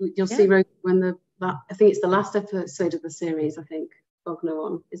you'll see Rosie when I think it's the last episode of the series, I think, Bognor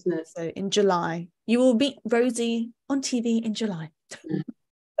one, isn't it? So in July. You will meet Rosie on TV in July.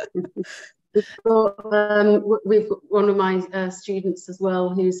 We've got one of my students as well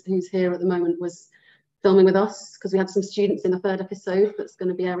who's here at the moment was filming with us, because we had some students in the 3rd episode that's going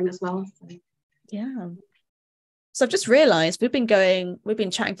to be airing as well. So. Yeah. So I've just realised we've been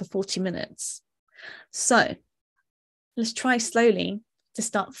chatting for 40 minutes. So let's try slowly to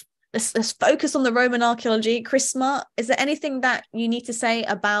start. Let's focus on the Roman archaeology. Chris Smart, is there anything that you need to say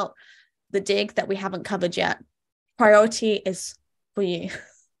about the dig that we haven't covered yet? Priority is for you.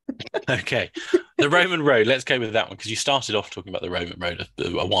 Okay. The Roman road, let's go with that one, because you started off talking about the Roman road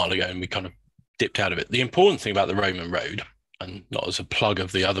a while ago and we kind of dipped out of it. The important thing about the Roman road, and not as a plug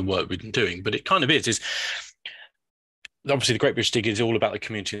of the other work we've been doing, but it kind of is obviously the Great British Dig is all about the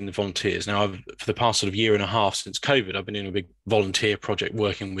community and the volunteers. Now, for the past sort of year and a half since COVID, I've been doing a big volunteer project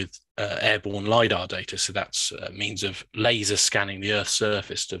working with airborne LiDAR data. So that's a means of laser scanning the Earth's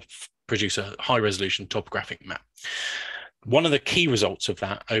surface to produce a high-resolution topographic map. One of the key results of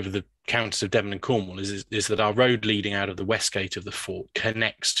that over the counties of Devon and Cornwall is that our road leading out of the west gate of the fort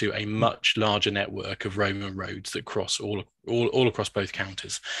connects to a much larger network of Roman roads that cross all across both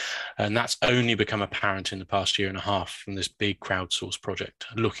counties. And that's only become apparent in the past year and a half from this big crowdsourced project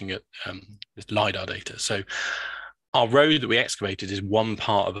looking at this LiDAR data. So our road that we excavated is one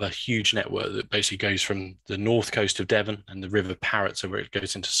part of a huge network that basically goes from the north coast of Devon and the River Parrett, so where it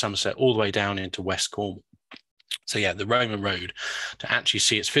goes into Somerset, all the way down into West Cornwall. So yeah, the Roman road, to actually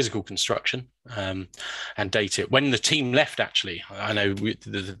see its physical construction and date it. When the team left, actually, I know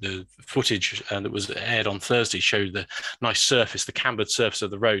the footage that was aired on Thursday showed the nice surface, the cambered surface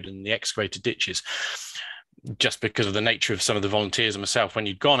of the road and the excavated ditches. Just because of the nature of some of the volunteers and myself, when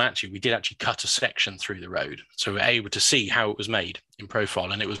you'd gone, actually, we did actually cut a section through the road. So we're able to see how it was made in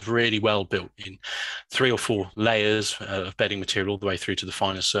profile. And it was really well built in 3 or 4 layers of bedding material all the way through to the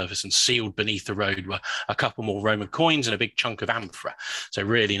finer surface, and sealed beneath the road were a couple more Roman coins and a big chunk of amphora. So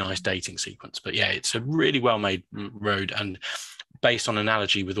really nice dating sequence. But yeah, it's a really well made road. And based on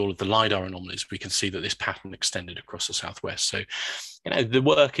analogy with all of the LiDAR anomalies, we can see that this pattern extended across the southwest. So, the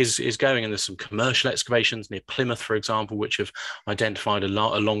work is going, and there's some commercial excavations near Plymouth, for example, which have identified a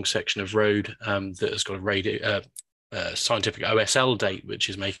long section of road that has got a scientific OSL date, which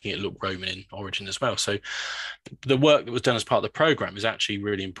is making it look Roman in origin as well. So the work that was done as part of the program is actually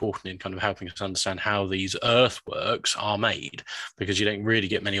really important in kind of helping us understand how these earthworks are made, because you don't really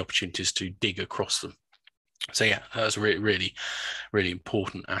get many opportunities to dig across them. So yeah, that's a really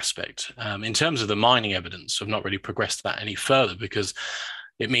important aspect. In terms of the mining evidence, I've not really progressed that any further, because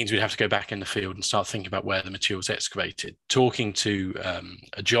it means we'd have to go back in the field and start thinking about where the material was excavated. Talking to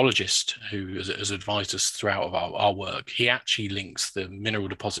a geologist who has advised us throughout of our work, he actually links the mineral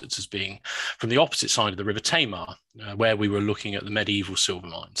deposits as being from the opposite side of the River Tamar, where we were looking at the medieval silver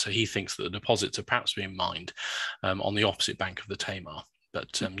mine. So he thinks that the deposits are perhaps being mined on the opposite bank of the Tamar,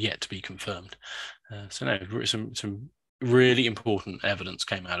 but yet to be confirmed. So no, some really important evidence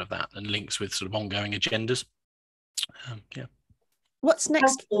came out of that, and links with sort of ongoing agendas. Yeah. What's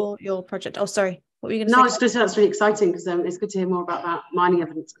next for your project? Oh, sorry. What were you going to say? No, I was going to say that's really exciting, because it's good to hear more about that mining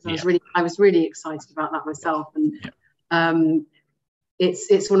evidence, because I was really excited about that myself. And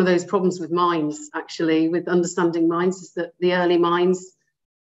it's one of those problems with mines, actually, with understanding mines, is that the early mines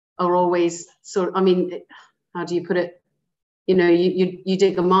are always how do you put it? You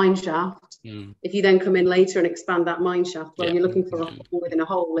dig a mine shaft. If you then come in later and expand that mine shaft, well, you're looking for a hole within a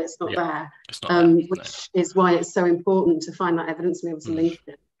hole. It's not there. It's not there, which is why it's so important to find that evidence and be able to link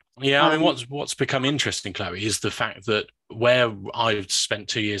it. Yeah, I mean, what's become interesting, Chloe, is the fact that where I've spent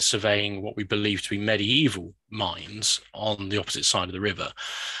 2 years surveying what we believe to be medieval mines on the opposite side of the river,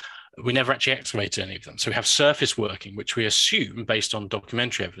 we never actually excavated any of them. So we have surface working, which we assume, based on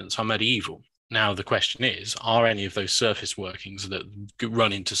documentary evidence, are medieval. Now, the question is, are any of those surface workings that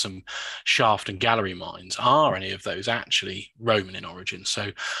run into some shaft and gallery mines, are any of those actually Roman in origin? So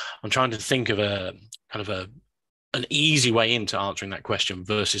I'm trying to think of an easy way into answering that question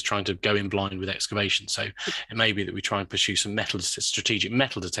versus trying to go in blind with excavation. So it may be that we try and pursue some strategic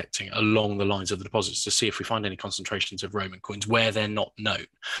metal detecting along the lines of the deposits to see if we find any concentrations of Roman coins where they're not known.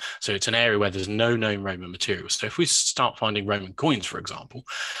 So it's an area where there's no known Roman materials. So if we start finding Roman coins, for example,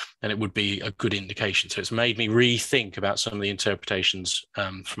 then it would be a good indication. So it's made me rethink about some of the interpretations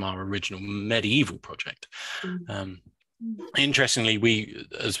from our original medieval project. Interestingly, we,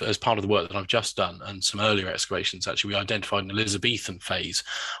 as part of the work that I've just done and some earlier excavations, actually, we identified an Elizabethan phase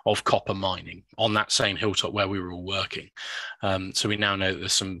of copper mining on that same hilltop where we were all working. So we now know that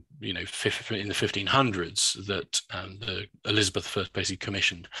there's some, in the 1500s that the Elizabeth I basically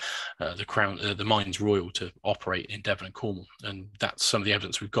commissioned the Mines Royal to operate in Devon and Cornwall, and that's some of the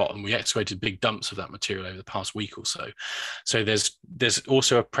evidence we've got. And we excavated big dumps of that material over the past week or so. So there's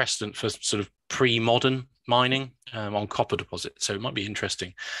also a precedent for sort of pre-modern mining on copper deposits. So it might be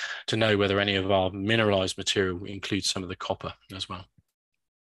interesting to know whether any of our mineralized material includes some of the copper as well.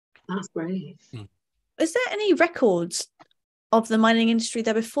 That's great. Is there any records of the mining industry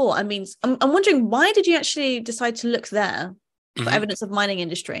there before? I mean, I'm wondering, why did you actually decide to look there for evidence of mining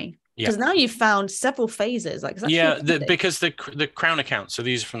industry? Because now you've found several phases. Because the Crown accounts, so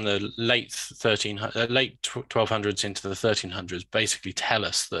these are from the late 1200s into the 1300s, basically tell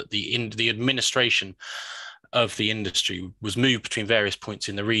us that the administration of the industry was moved between various points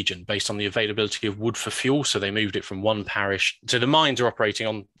in the region based on the availability of wood for fuel. So they moved it from one parish. So the mines are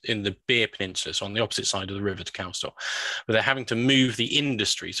operating in the Beer Peninsula, so on the opposite side of the river to Cowstock, but they're having to move the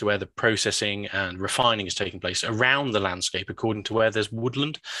industry, so where the processing and refining is taking place, around the landscape according to where there's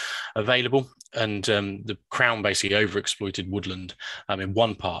woodland available. And the Crown basically overexploited woodland in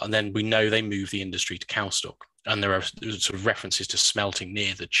one part, and then we know they moved the industry to Cowstock. And there are sort of references to smelting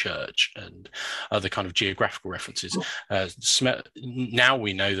near the church and other kind of geographical references. Now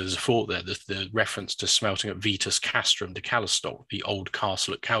we know there's a fort there. The reference to smelting at Vetus Castrum de Calistock, the old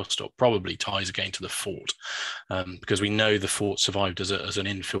castle at Cowstock, probably ties again to the fort, because we know the fort survived as an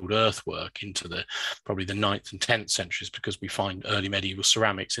infilled earthwork into probably the 9th and 10th centuries, because we find early medieval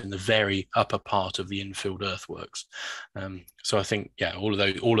ceramics in the very upper part of the infilled earthworks. So I think, all of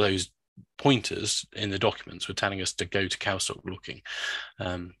those pointers in the documents were telling us to go to Cowstock looking.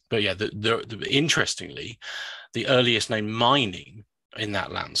 But yeah, interestingly, the earliest known mining in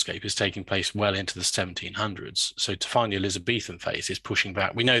that landscape is taking place well into the 1700s. So to find the Elizabethan phase is pushing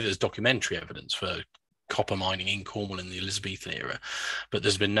back. We know there's documentary evidence for copper mining in Cornwall in the Elizabethan era, but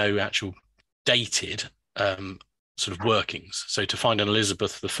there's been no actual dated sort of workings. So to find an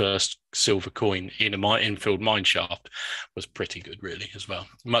Elizabeth I silver coin in a infilled mine shaft was pretty good, really, as well.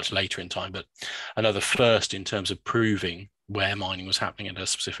 Much later in time, but another first in terms of proving where mining was happening at a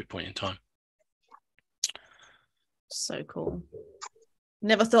specific point in time. So cool.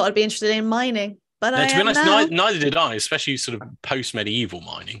 Never thought I'd be interested in mining, but to be honest, now. Neither did I, especially sort of post-medieval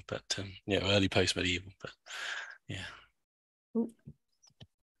mining, but early post-medieval. But yeah, Ooh.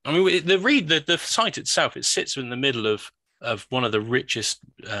 I mean, the site itself, it sits in the middle of one of the richest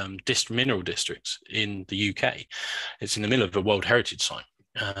mineral districts in the UK. It's in the middle of a World Heritage Site.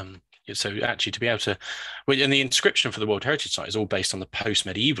 So actually to be able to, and the inscription for the World Heritage Site is all based on the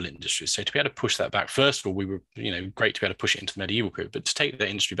post-medieval industry. So to be able to push that back, first of all, we were, great to be able to push it into the medieval period, but to take that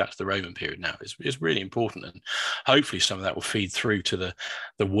industry back to the Roman period now is really important. And hopefully some of that will feed through to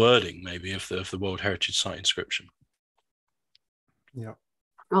the wording maybe of the World Heritage Site inscription. Yeah.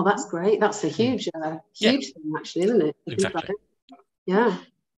 Oh, that's great. That's a huge thing, actually, isn't it? Exactly. Yeah.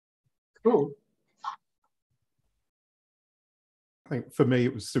 Cool. I think for me,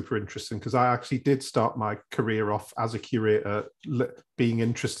 it was super interesting because I actually did start my career off as a curator, being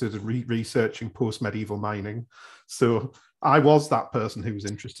interested in researching post-medieval mining. So I was that person who was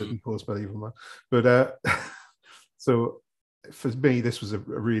interested in post-medieval mining. But so for me, this was a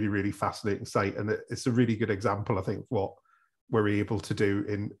really, really fascinating site. And it's a really good example, I think, of what we're able to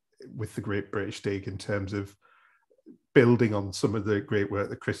do with the Great British Dig in terms of building on some of the great work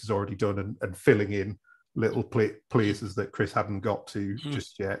that Chris has already done and filling in little places that Chris hadn't got to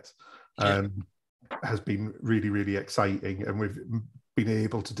just yet. Has been really, really exciting, and we've been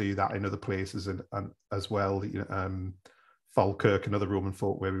able to do that in other places and as well. Falkirk, another Roman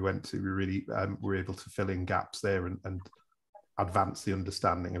fort where we went to, we really were able to fill in gaps there and advance the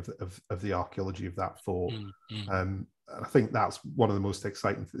understanding of the archaeology of that fort. I think that's one of the most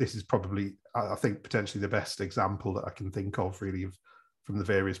exciting. This is probably, I think, potentially the best example that I can think of, really, from the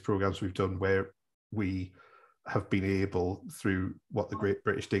various programs we've done where we have been able, through what the Great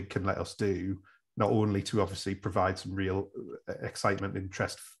British Dig can let us do, not only to obviously provide some real excitement and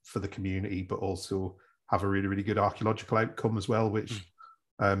interest for the community, but also have a really, really good archaeological outcome as well, which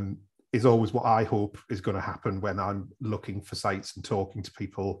is always what I hope is going to happen when I'm looking for sites and talking to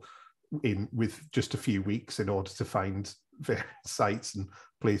people with just a few weeks in order to find various sites and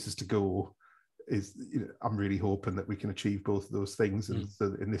places to go. I'm really hoping that we can achieve both of those things, and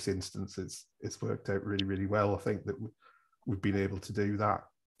so in this instance it's worked out really, really well. I think that we've been able to do that,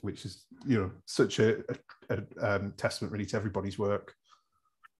 which is such a testament really to everybody's work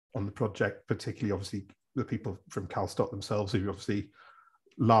on the project, particularly obviously the people from Cowstock themselves, who obviously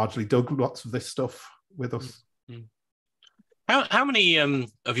largely dug lots of this stuff with us. How many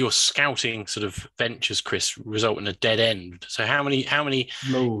of your scouting sort of ventures, Chris, result in a dead end? So how many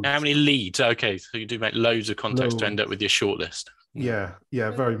leads? Okay, so you do make loads of contacts to end up with your shortlist. Yeah,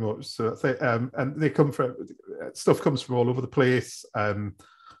 very much. So I think, and they come from, stuff comes from all over the place,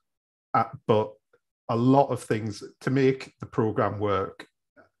 but a lot of things to make the program work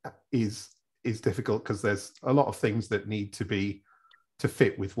is difficult, because there's a lot of things that need to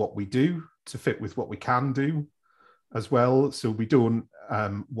fit with what we do, to fit with what we can do as well. So we don't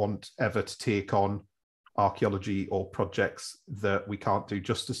want ever to take on archaeology or projects that we can't do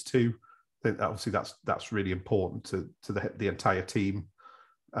justice to. I think that obviously that's really important to the entire team.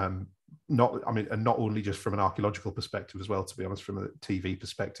 Not only just from an archaeological perspective as well, to be honest, from a TV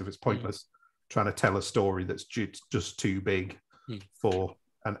perspective, it's pointless trying to tell a story that's just too big for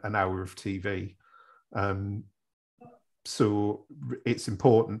an hour of TV. So it's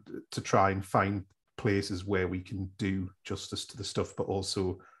important to try and find places where we can do justice to the stuff, but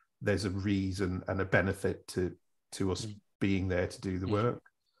also there's a reason and a benefit to us being there to do the work.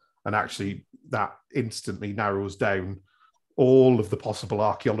 And actually that instantly narrows down all of the possible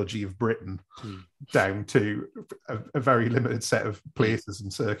archaeology of Britain down to a very limited set of places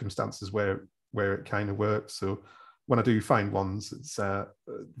and circumstances where it kind of works. So when I do find ones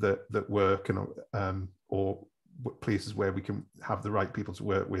that work, and or places where we can have the right people to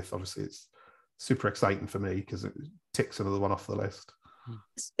work with, obviously it's super exciting for me because it ticks another one off the list.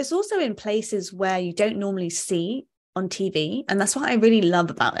 It's also in places where you don't normally see on TV, and that's what I really love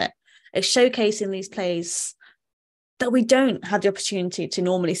about it. It's showcasing these plays that we don't have the opportunity to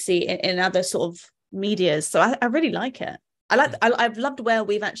normally see in other sort of medias. So I really like it. I've loved where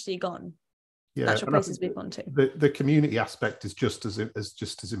we've actually gone. Yeah, Natural places we've gone to. The community aspect is just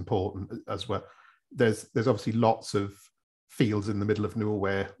as important as well. There's obviously lots of fields in the middle of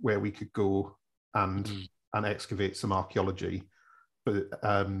nowhere where we could go and excavate some archaeology, but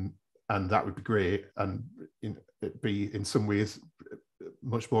and that would be great, and it'd be in some ways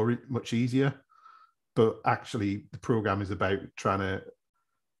much easier. But actually, the program is about trying to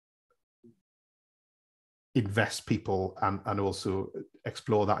invest people and also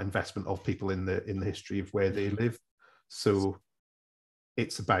explore that investment of people in the history of where they live. So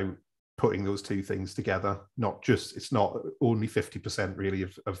it's about putting those two things together. It's not only 50% really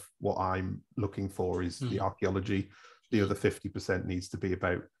of what I'm looking for is the archaeology. The other 50% needs to be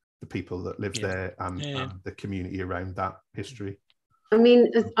about the people that live there and the community around that history. I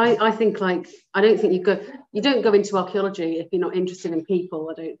mean, I think, like, I don't think you don't go into archaeology if you're not interested in people.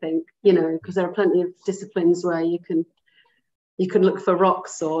 I don't think, because there are plenty of disciplines where you can look for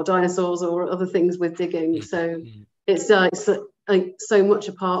rocks or dinosaurs or other things with digging. So it's like so much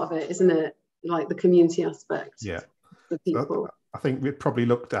a part of it, isn't it? Like the community aspect. Yeah. The people. I think we've probably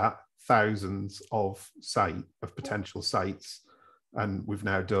looked at thousands of potential sites, and we've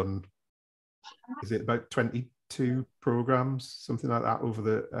now done, is it about 22 programs, something like that, over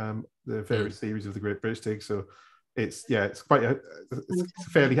the various series of the Great British Dig. So it's quite it's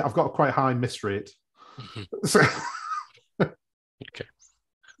fairly. I've got quite a high miss rate. So. Okay.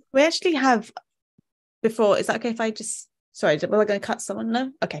 We actually have before. Is that okay if I just? Sorry, we're going to cut someone.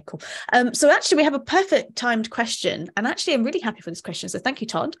 No? Okay, cool. So actually we have a perfect timed question, and actually I'm really happy for this question. So thank you,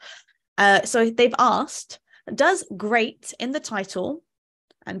 Todd. So they've asked, does Great in the title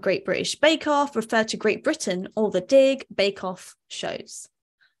and Great British Bake Off refer to Great Britain or the Dig Bake Off shows?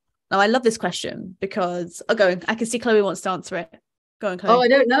 Now, I love this question because I can see Chloe wants to answer it. Go on, Chloe. Oh, I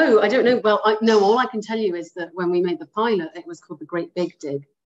don't know. Well, all I can tell you is that when we made the pilot, it was called the Great Big Dig.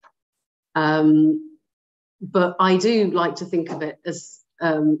 But I do like to think of it as,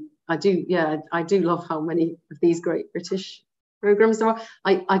 I do love how many of these Great British programs there are.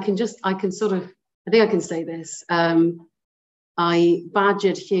 I think I can say this. I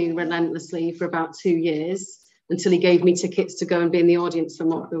badgered Hugh relentlessly for about 2 years until he gave me tickets to go and be in the audience for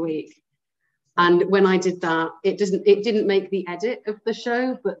Mock the Week. And when I did that, it didn't make the edit of the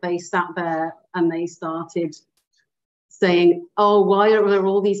show, but they sat there and they started saying, oh, why are there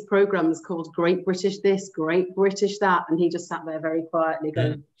all these programs called Great British this, Great British that? And he just sat there very quietly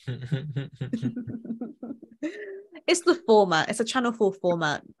going. It's the format. It's a Channel 4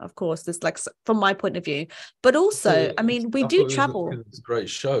 format, of course. There's like, from my point of view, but also, I mean, we do travel. It's a great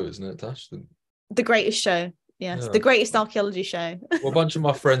show, isn't it, Tash? The greatest show. Yes, the greatest archaeology show. Well, a bunch of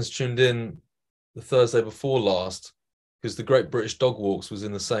my friends tuned in the Thursday before last because the Great British Dog Walks was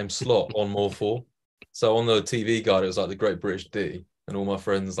in the same slot on More 4. So on the TV guide, it was like the Great British D, and all my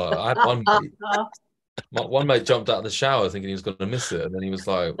friends, like, I had one mate. One mate jumped out of the shower thinking he was going to miss it, and then he was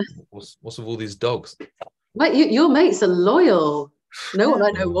like, "What's with all these dogs?" Mate, your mates are loyal. No one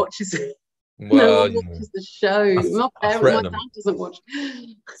I know watches it. Well, no one watches the show. My dad doesn't watch.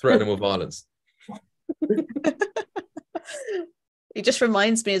 Threaten them with violence. It just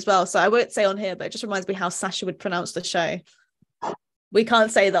reminds me as well. So I won't say on here, but it just reminds me how Sasha would pronounce the show. We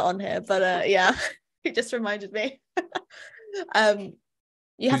can't say that on here, but yeah. It just reminded me.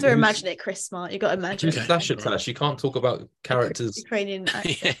 You have to imagine it, Chris Smart. You got to imagine. Sasha, Tash, you can't talk about characters. Ukrainian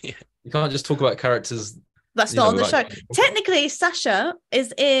accent. You can't just talk about characters. That's not on the show. Technically, Sasha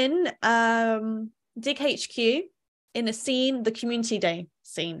is in Dig HQ in a scene, the Community Day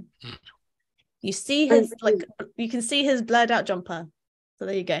scene. You see his you can see his blurred out jumper. So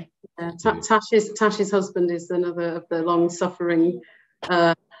there you go. Yeah, Tash's husband is another of the long-suffering.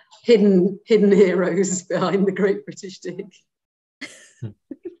 Hidden heroes behind the Great British Dig.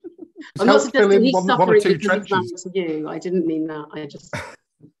 I'm not suggesting he's suffering because he's married to you. I didn't mean that. I just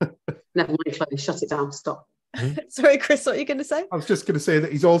never mind, Chloe. Shut it down. Stop. Sorry, Chris. What are you going to say? I was just going to say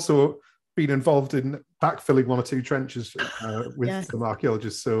that he's also been involved in backfilling 1 or 2 trenches with some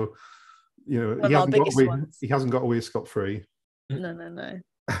archaeologists. So he hasn't got away scot-free. No.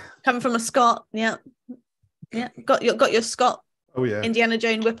 Coming from a Scot, yeah. Got your Scot. Oh yeah, Indiana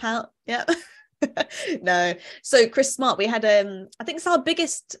Jones whip out. Yeah. No. So Chris Smart, we had I think it's our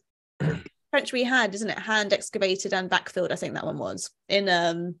biggest trench we had, isn't it? Hand excavated and backfilled. I think that one was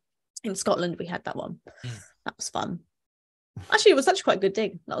in Scotland. We had that one. That was fun. Actually, it was such quite a good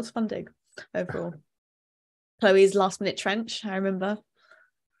dig. That was a fun dig overall. Chloe's last minute trench. I remember.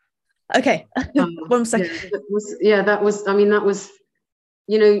 Okay, 1 second. That was.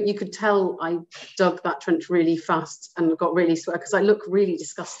 You could tell I dug that trench really fast and got really sweaty because I look really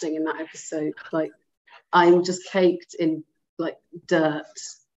disgusting in that episode. Like, I'm just caked in like dirt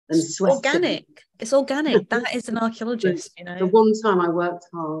and sweat. Organic. It's organic. That is an archaeologist, you know. The one time I worked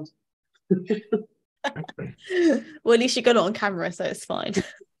hard. Well, at least you got it on camera, so it's fine.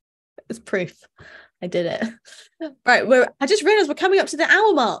 It's proof. I did it. Right. I just realized we're coming up to the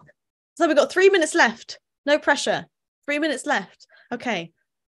hour mark. So we've got 3 minutes left. No pressure. 3 minutes left. Okay.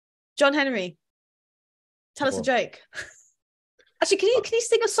 John Henry, tell us a joke. Actually, can you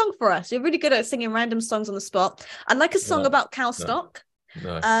sing a song for us? You're really good at singing random songs on the spot. I'd like a song about cow stock.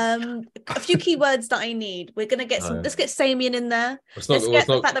 No. A few keywords that I need. We're gonna get some. Let's get Samian in there. It's not going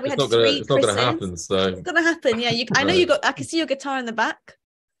to happen. So it's gonna happen. Yeah, I know you got. I can see your guitar in the back.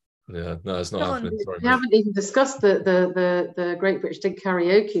 Yeah, no, it's not happening. Sorry, we haven't even discussed the Great British Dig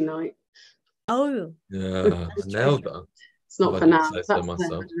karaoke night. Oh, yeah, nailed that. It's not for now.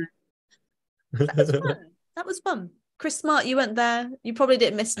 That was fun. Chris Smart, you went there. You probably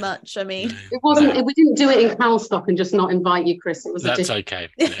didn't miss much. I mean, it wasn't. We didn't do it in Calstock and just not invite you, Chris. It was. That's okay.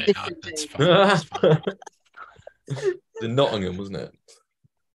 Yeah, that's fine. That's fine. In Nottingham, wasn't it?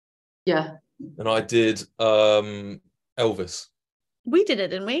 Yeah. And I did Elvis. We did it,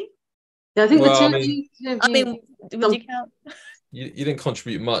 didn't we? Yeah, I think well, the two of you. I mean, would you count? You didn't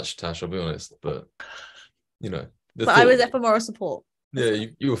contribute much, Tash. I'll be honest, but you know. But I was there for moral support. Yeah,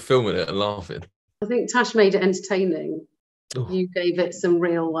 you were filming it and laughing. I think Tash made it entertaining. Ooh. You gave it some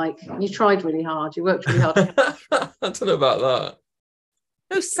real, you tried really hard. You worked really hard. I don't know about that.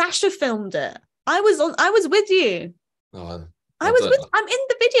 No, Sasha filmed it. I was with you. Oh, I'm in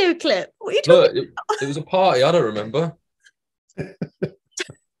the video clip. What are you talking about? It was a party. I don't remember. But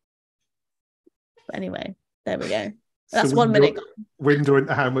anyway, there we go. That's 1 minute. Window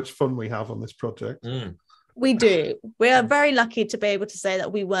into how much fun we have on this project. We do. We are very lucky to be able to say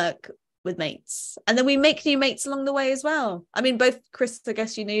that we work with mates, and then we make new mates along the way as well. I mean, both Chris, I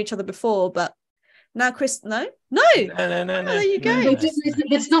guess you knew each other before, but now Chris, no. No. There you go.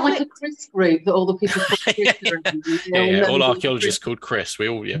 It's not like a Chris group that all the people called Chris yeah, all archaeologists called Chris. We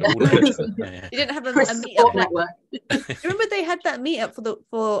all, You didn't have a meetup network. Remember they had that meetup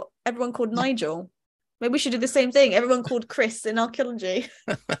for everyone called Nigel? Maybe we should do the same thing. Everyone called Chris in archaeology.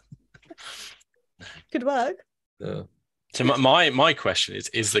 Could work. Yeah. So my question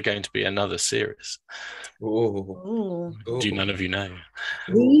is there going to be another series? Ooh. Do none of you know?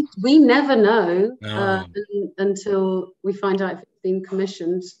 We never know until we find out if it's been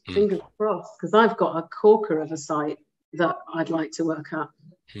commissioned. Fingers crossed, because I've got a corker of a site that I'd like to work at.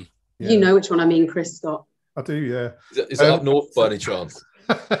 Yeah. You know which one I mean, Chris Scott. I do, yeah. Is it up north by any chance?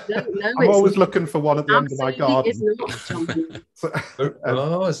 No, I'm always looking for one at the end of my garden.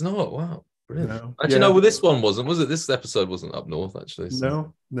 It's not. Wow. No. Actually, no. Well, this one wasn't. Was it? This episode wasn't up north. Actually,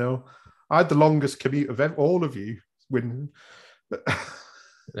 so. No. I had the longest commute of all of you.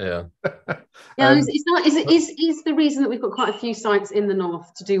 Yeah. Yeah. Is the reason that we've got quite a few sites in the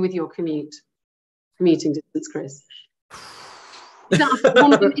north to do with your commuting distance, Chris? Is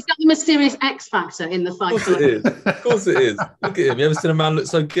that the mysterious X factor in the site? Of course it is. Of course it is. Look at him. You ever seen a man look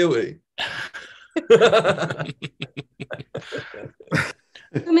so guilty?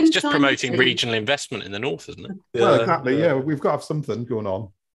 It's just promoting regional investment in the north, isn't it? Yeah, well, exactly. Yeah, we've got to have something going on.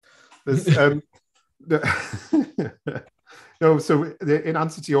 There's, no, so in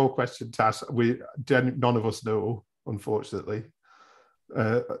answer to your question, Tash, none of us know, unfortunately.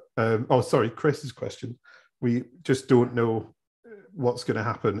 Sorry, Chris's question. We just don't know what's going to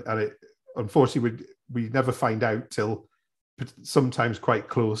happen, and unfortunately we never find out till sometimes quite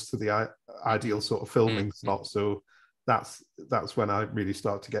close to the ideal sort of filming slot. So that's when I really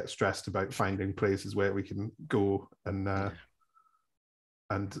start to get stressed about finding places where we can go and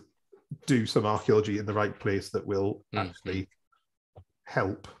do some archaeology in the right place that will actually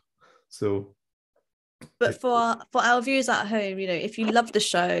help. So, but for our viewers at home, if you love the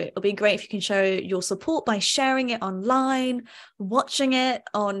show, it'll be great if you can show your support by sharing it online, watching it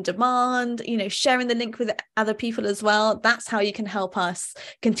on demand, sharing the link with other people as well. That's how you can help us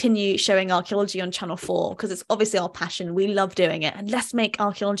continue showing archaeology on Channel 4, because it's obviously our passion. We love doing it, and let's make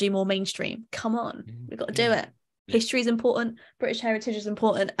archaeology more mainstream. Come on, we've got to do it. History is important, British heritage is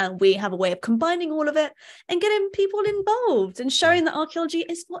important, and we have a way of combining all of it and getting people involved and showing that archaeology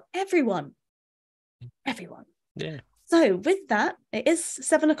is for everyone. Yeah. So with that, it is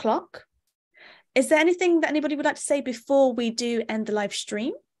 7 o'clock. Is there anything that anybody would like to say before we do end the live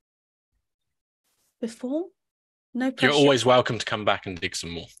stream? No pressure. You're always welcome to come back and dig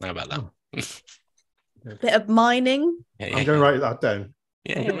some more. How about that? A bit of mining. I'm going to write that down.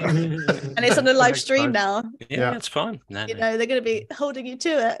 Yeah. And it's on the live stream now. Yeah, that's fine. They're going to be holding you to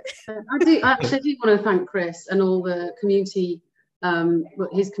it. I do want to thank Chris and all the community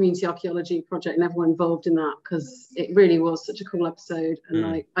his community archaeology project and everyone involved in that, because it really was such a cool episode.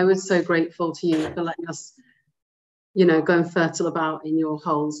 And I was so grateful to you for letting us, you know, go and fertile about in your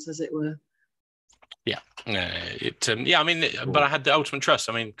holes, as it were. Yeah, I mean, but I had the ultimate trust.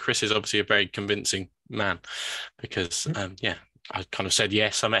 I mean, Chris is obviously a very convincing man, because I kind of said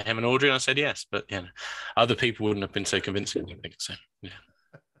yes. I met him and Audrey, and I said yes, but other people wouldn't have been so convincing, I think. So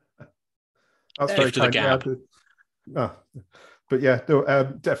that's very to the gap. But yeah,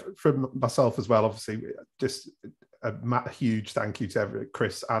 from myself as well, obviously, just a huge thank you to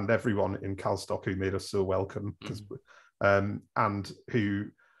Chris and everyone in Calstock who made us so welcome, and who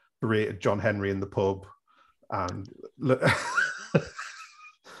berated John Henry in the pub, and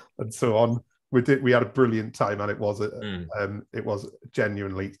and so on. We had a brilliant time, and it was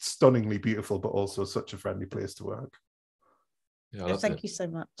genuinely stunningly beautiful, but also such a friendly place to work. Yeah, thank you so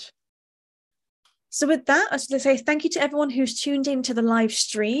much. So with that, I was going to say thank you to everyone who's tuned into the live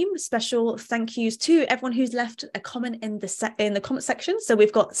stream. Special thank yous to everyone who's left a comment in the comment section. So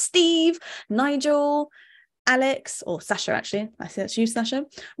we've got Steve, Nigel, Alex, or Sasha, actually. I think that's you, Sasha.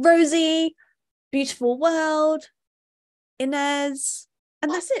 Rosie, Beautiful World, Inez,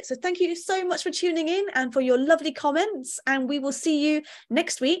 and that's it. So thank you so much for tuning in and for your lovely comments. And we will see you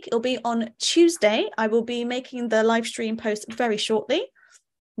next week. It'll be on Tuesday. I will be making the live stream post very shortly.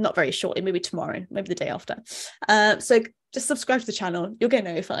 Not very shortly, maybe tomorrow, maybe the day after. So just subscribe to the channel. You'll get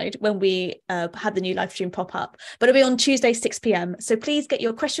notified when we have the new live stream pop up. But it'll be on Tuesday, 6 p.m. So please get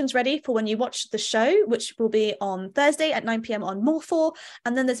your questions ready for when you watch the show, which will be on Thursday at 9 p.m. on More4.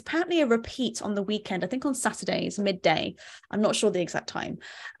 And then there's apparently a repeat on the weekend, I think on Saturdays, midday. I'm not sure the exact time.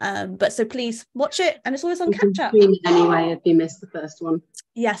 But so please watch it. And it's always on catch up. Anyway, if you missed the first one.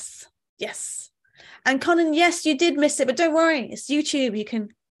 Yes. And Conan, yes, you did miss it, but don't worry. It's YouTube. You can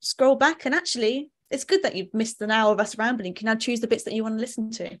scroll back, and actually it's good that you've missed an hour of us rambling. You can now choose the bits that you want to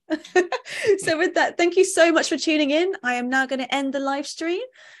listen to. So with that, thank you so much for tuning in. I am now going to end the live stream.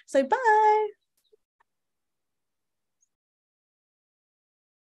 So bye.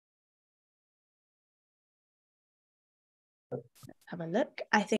 Have a look. I think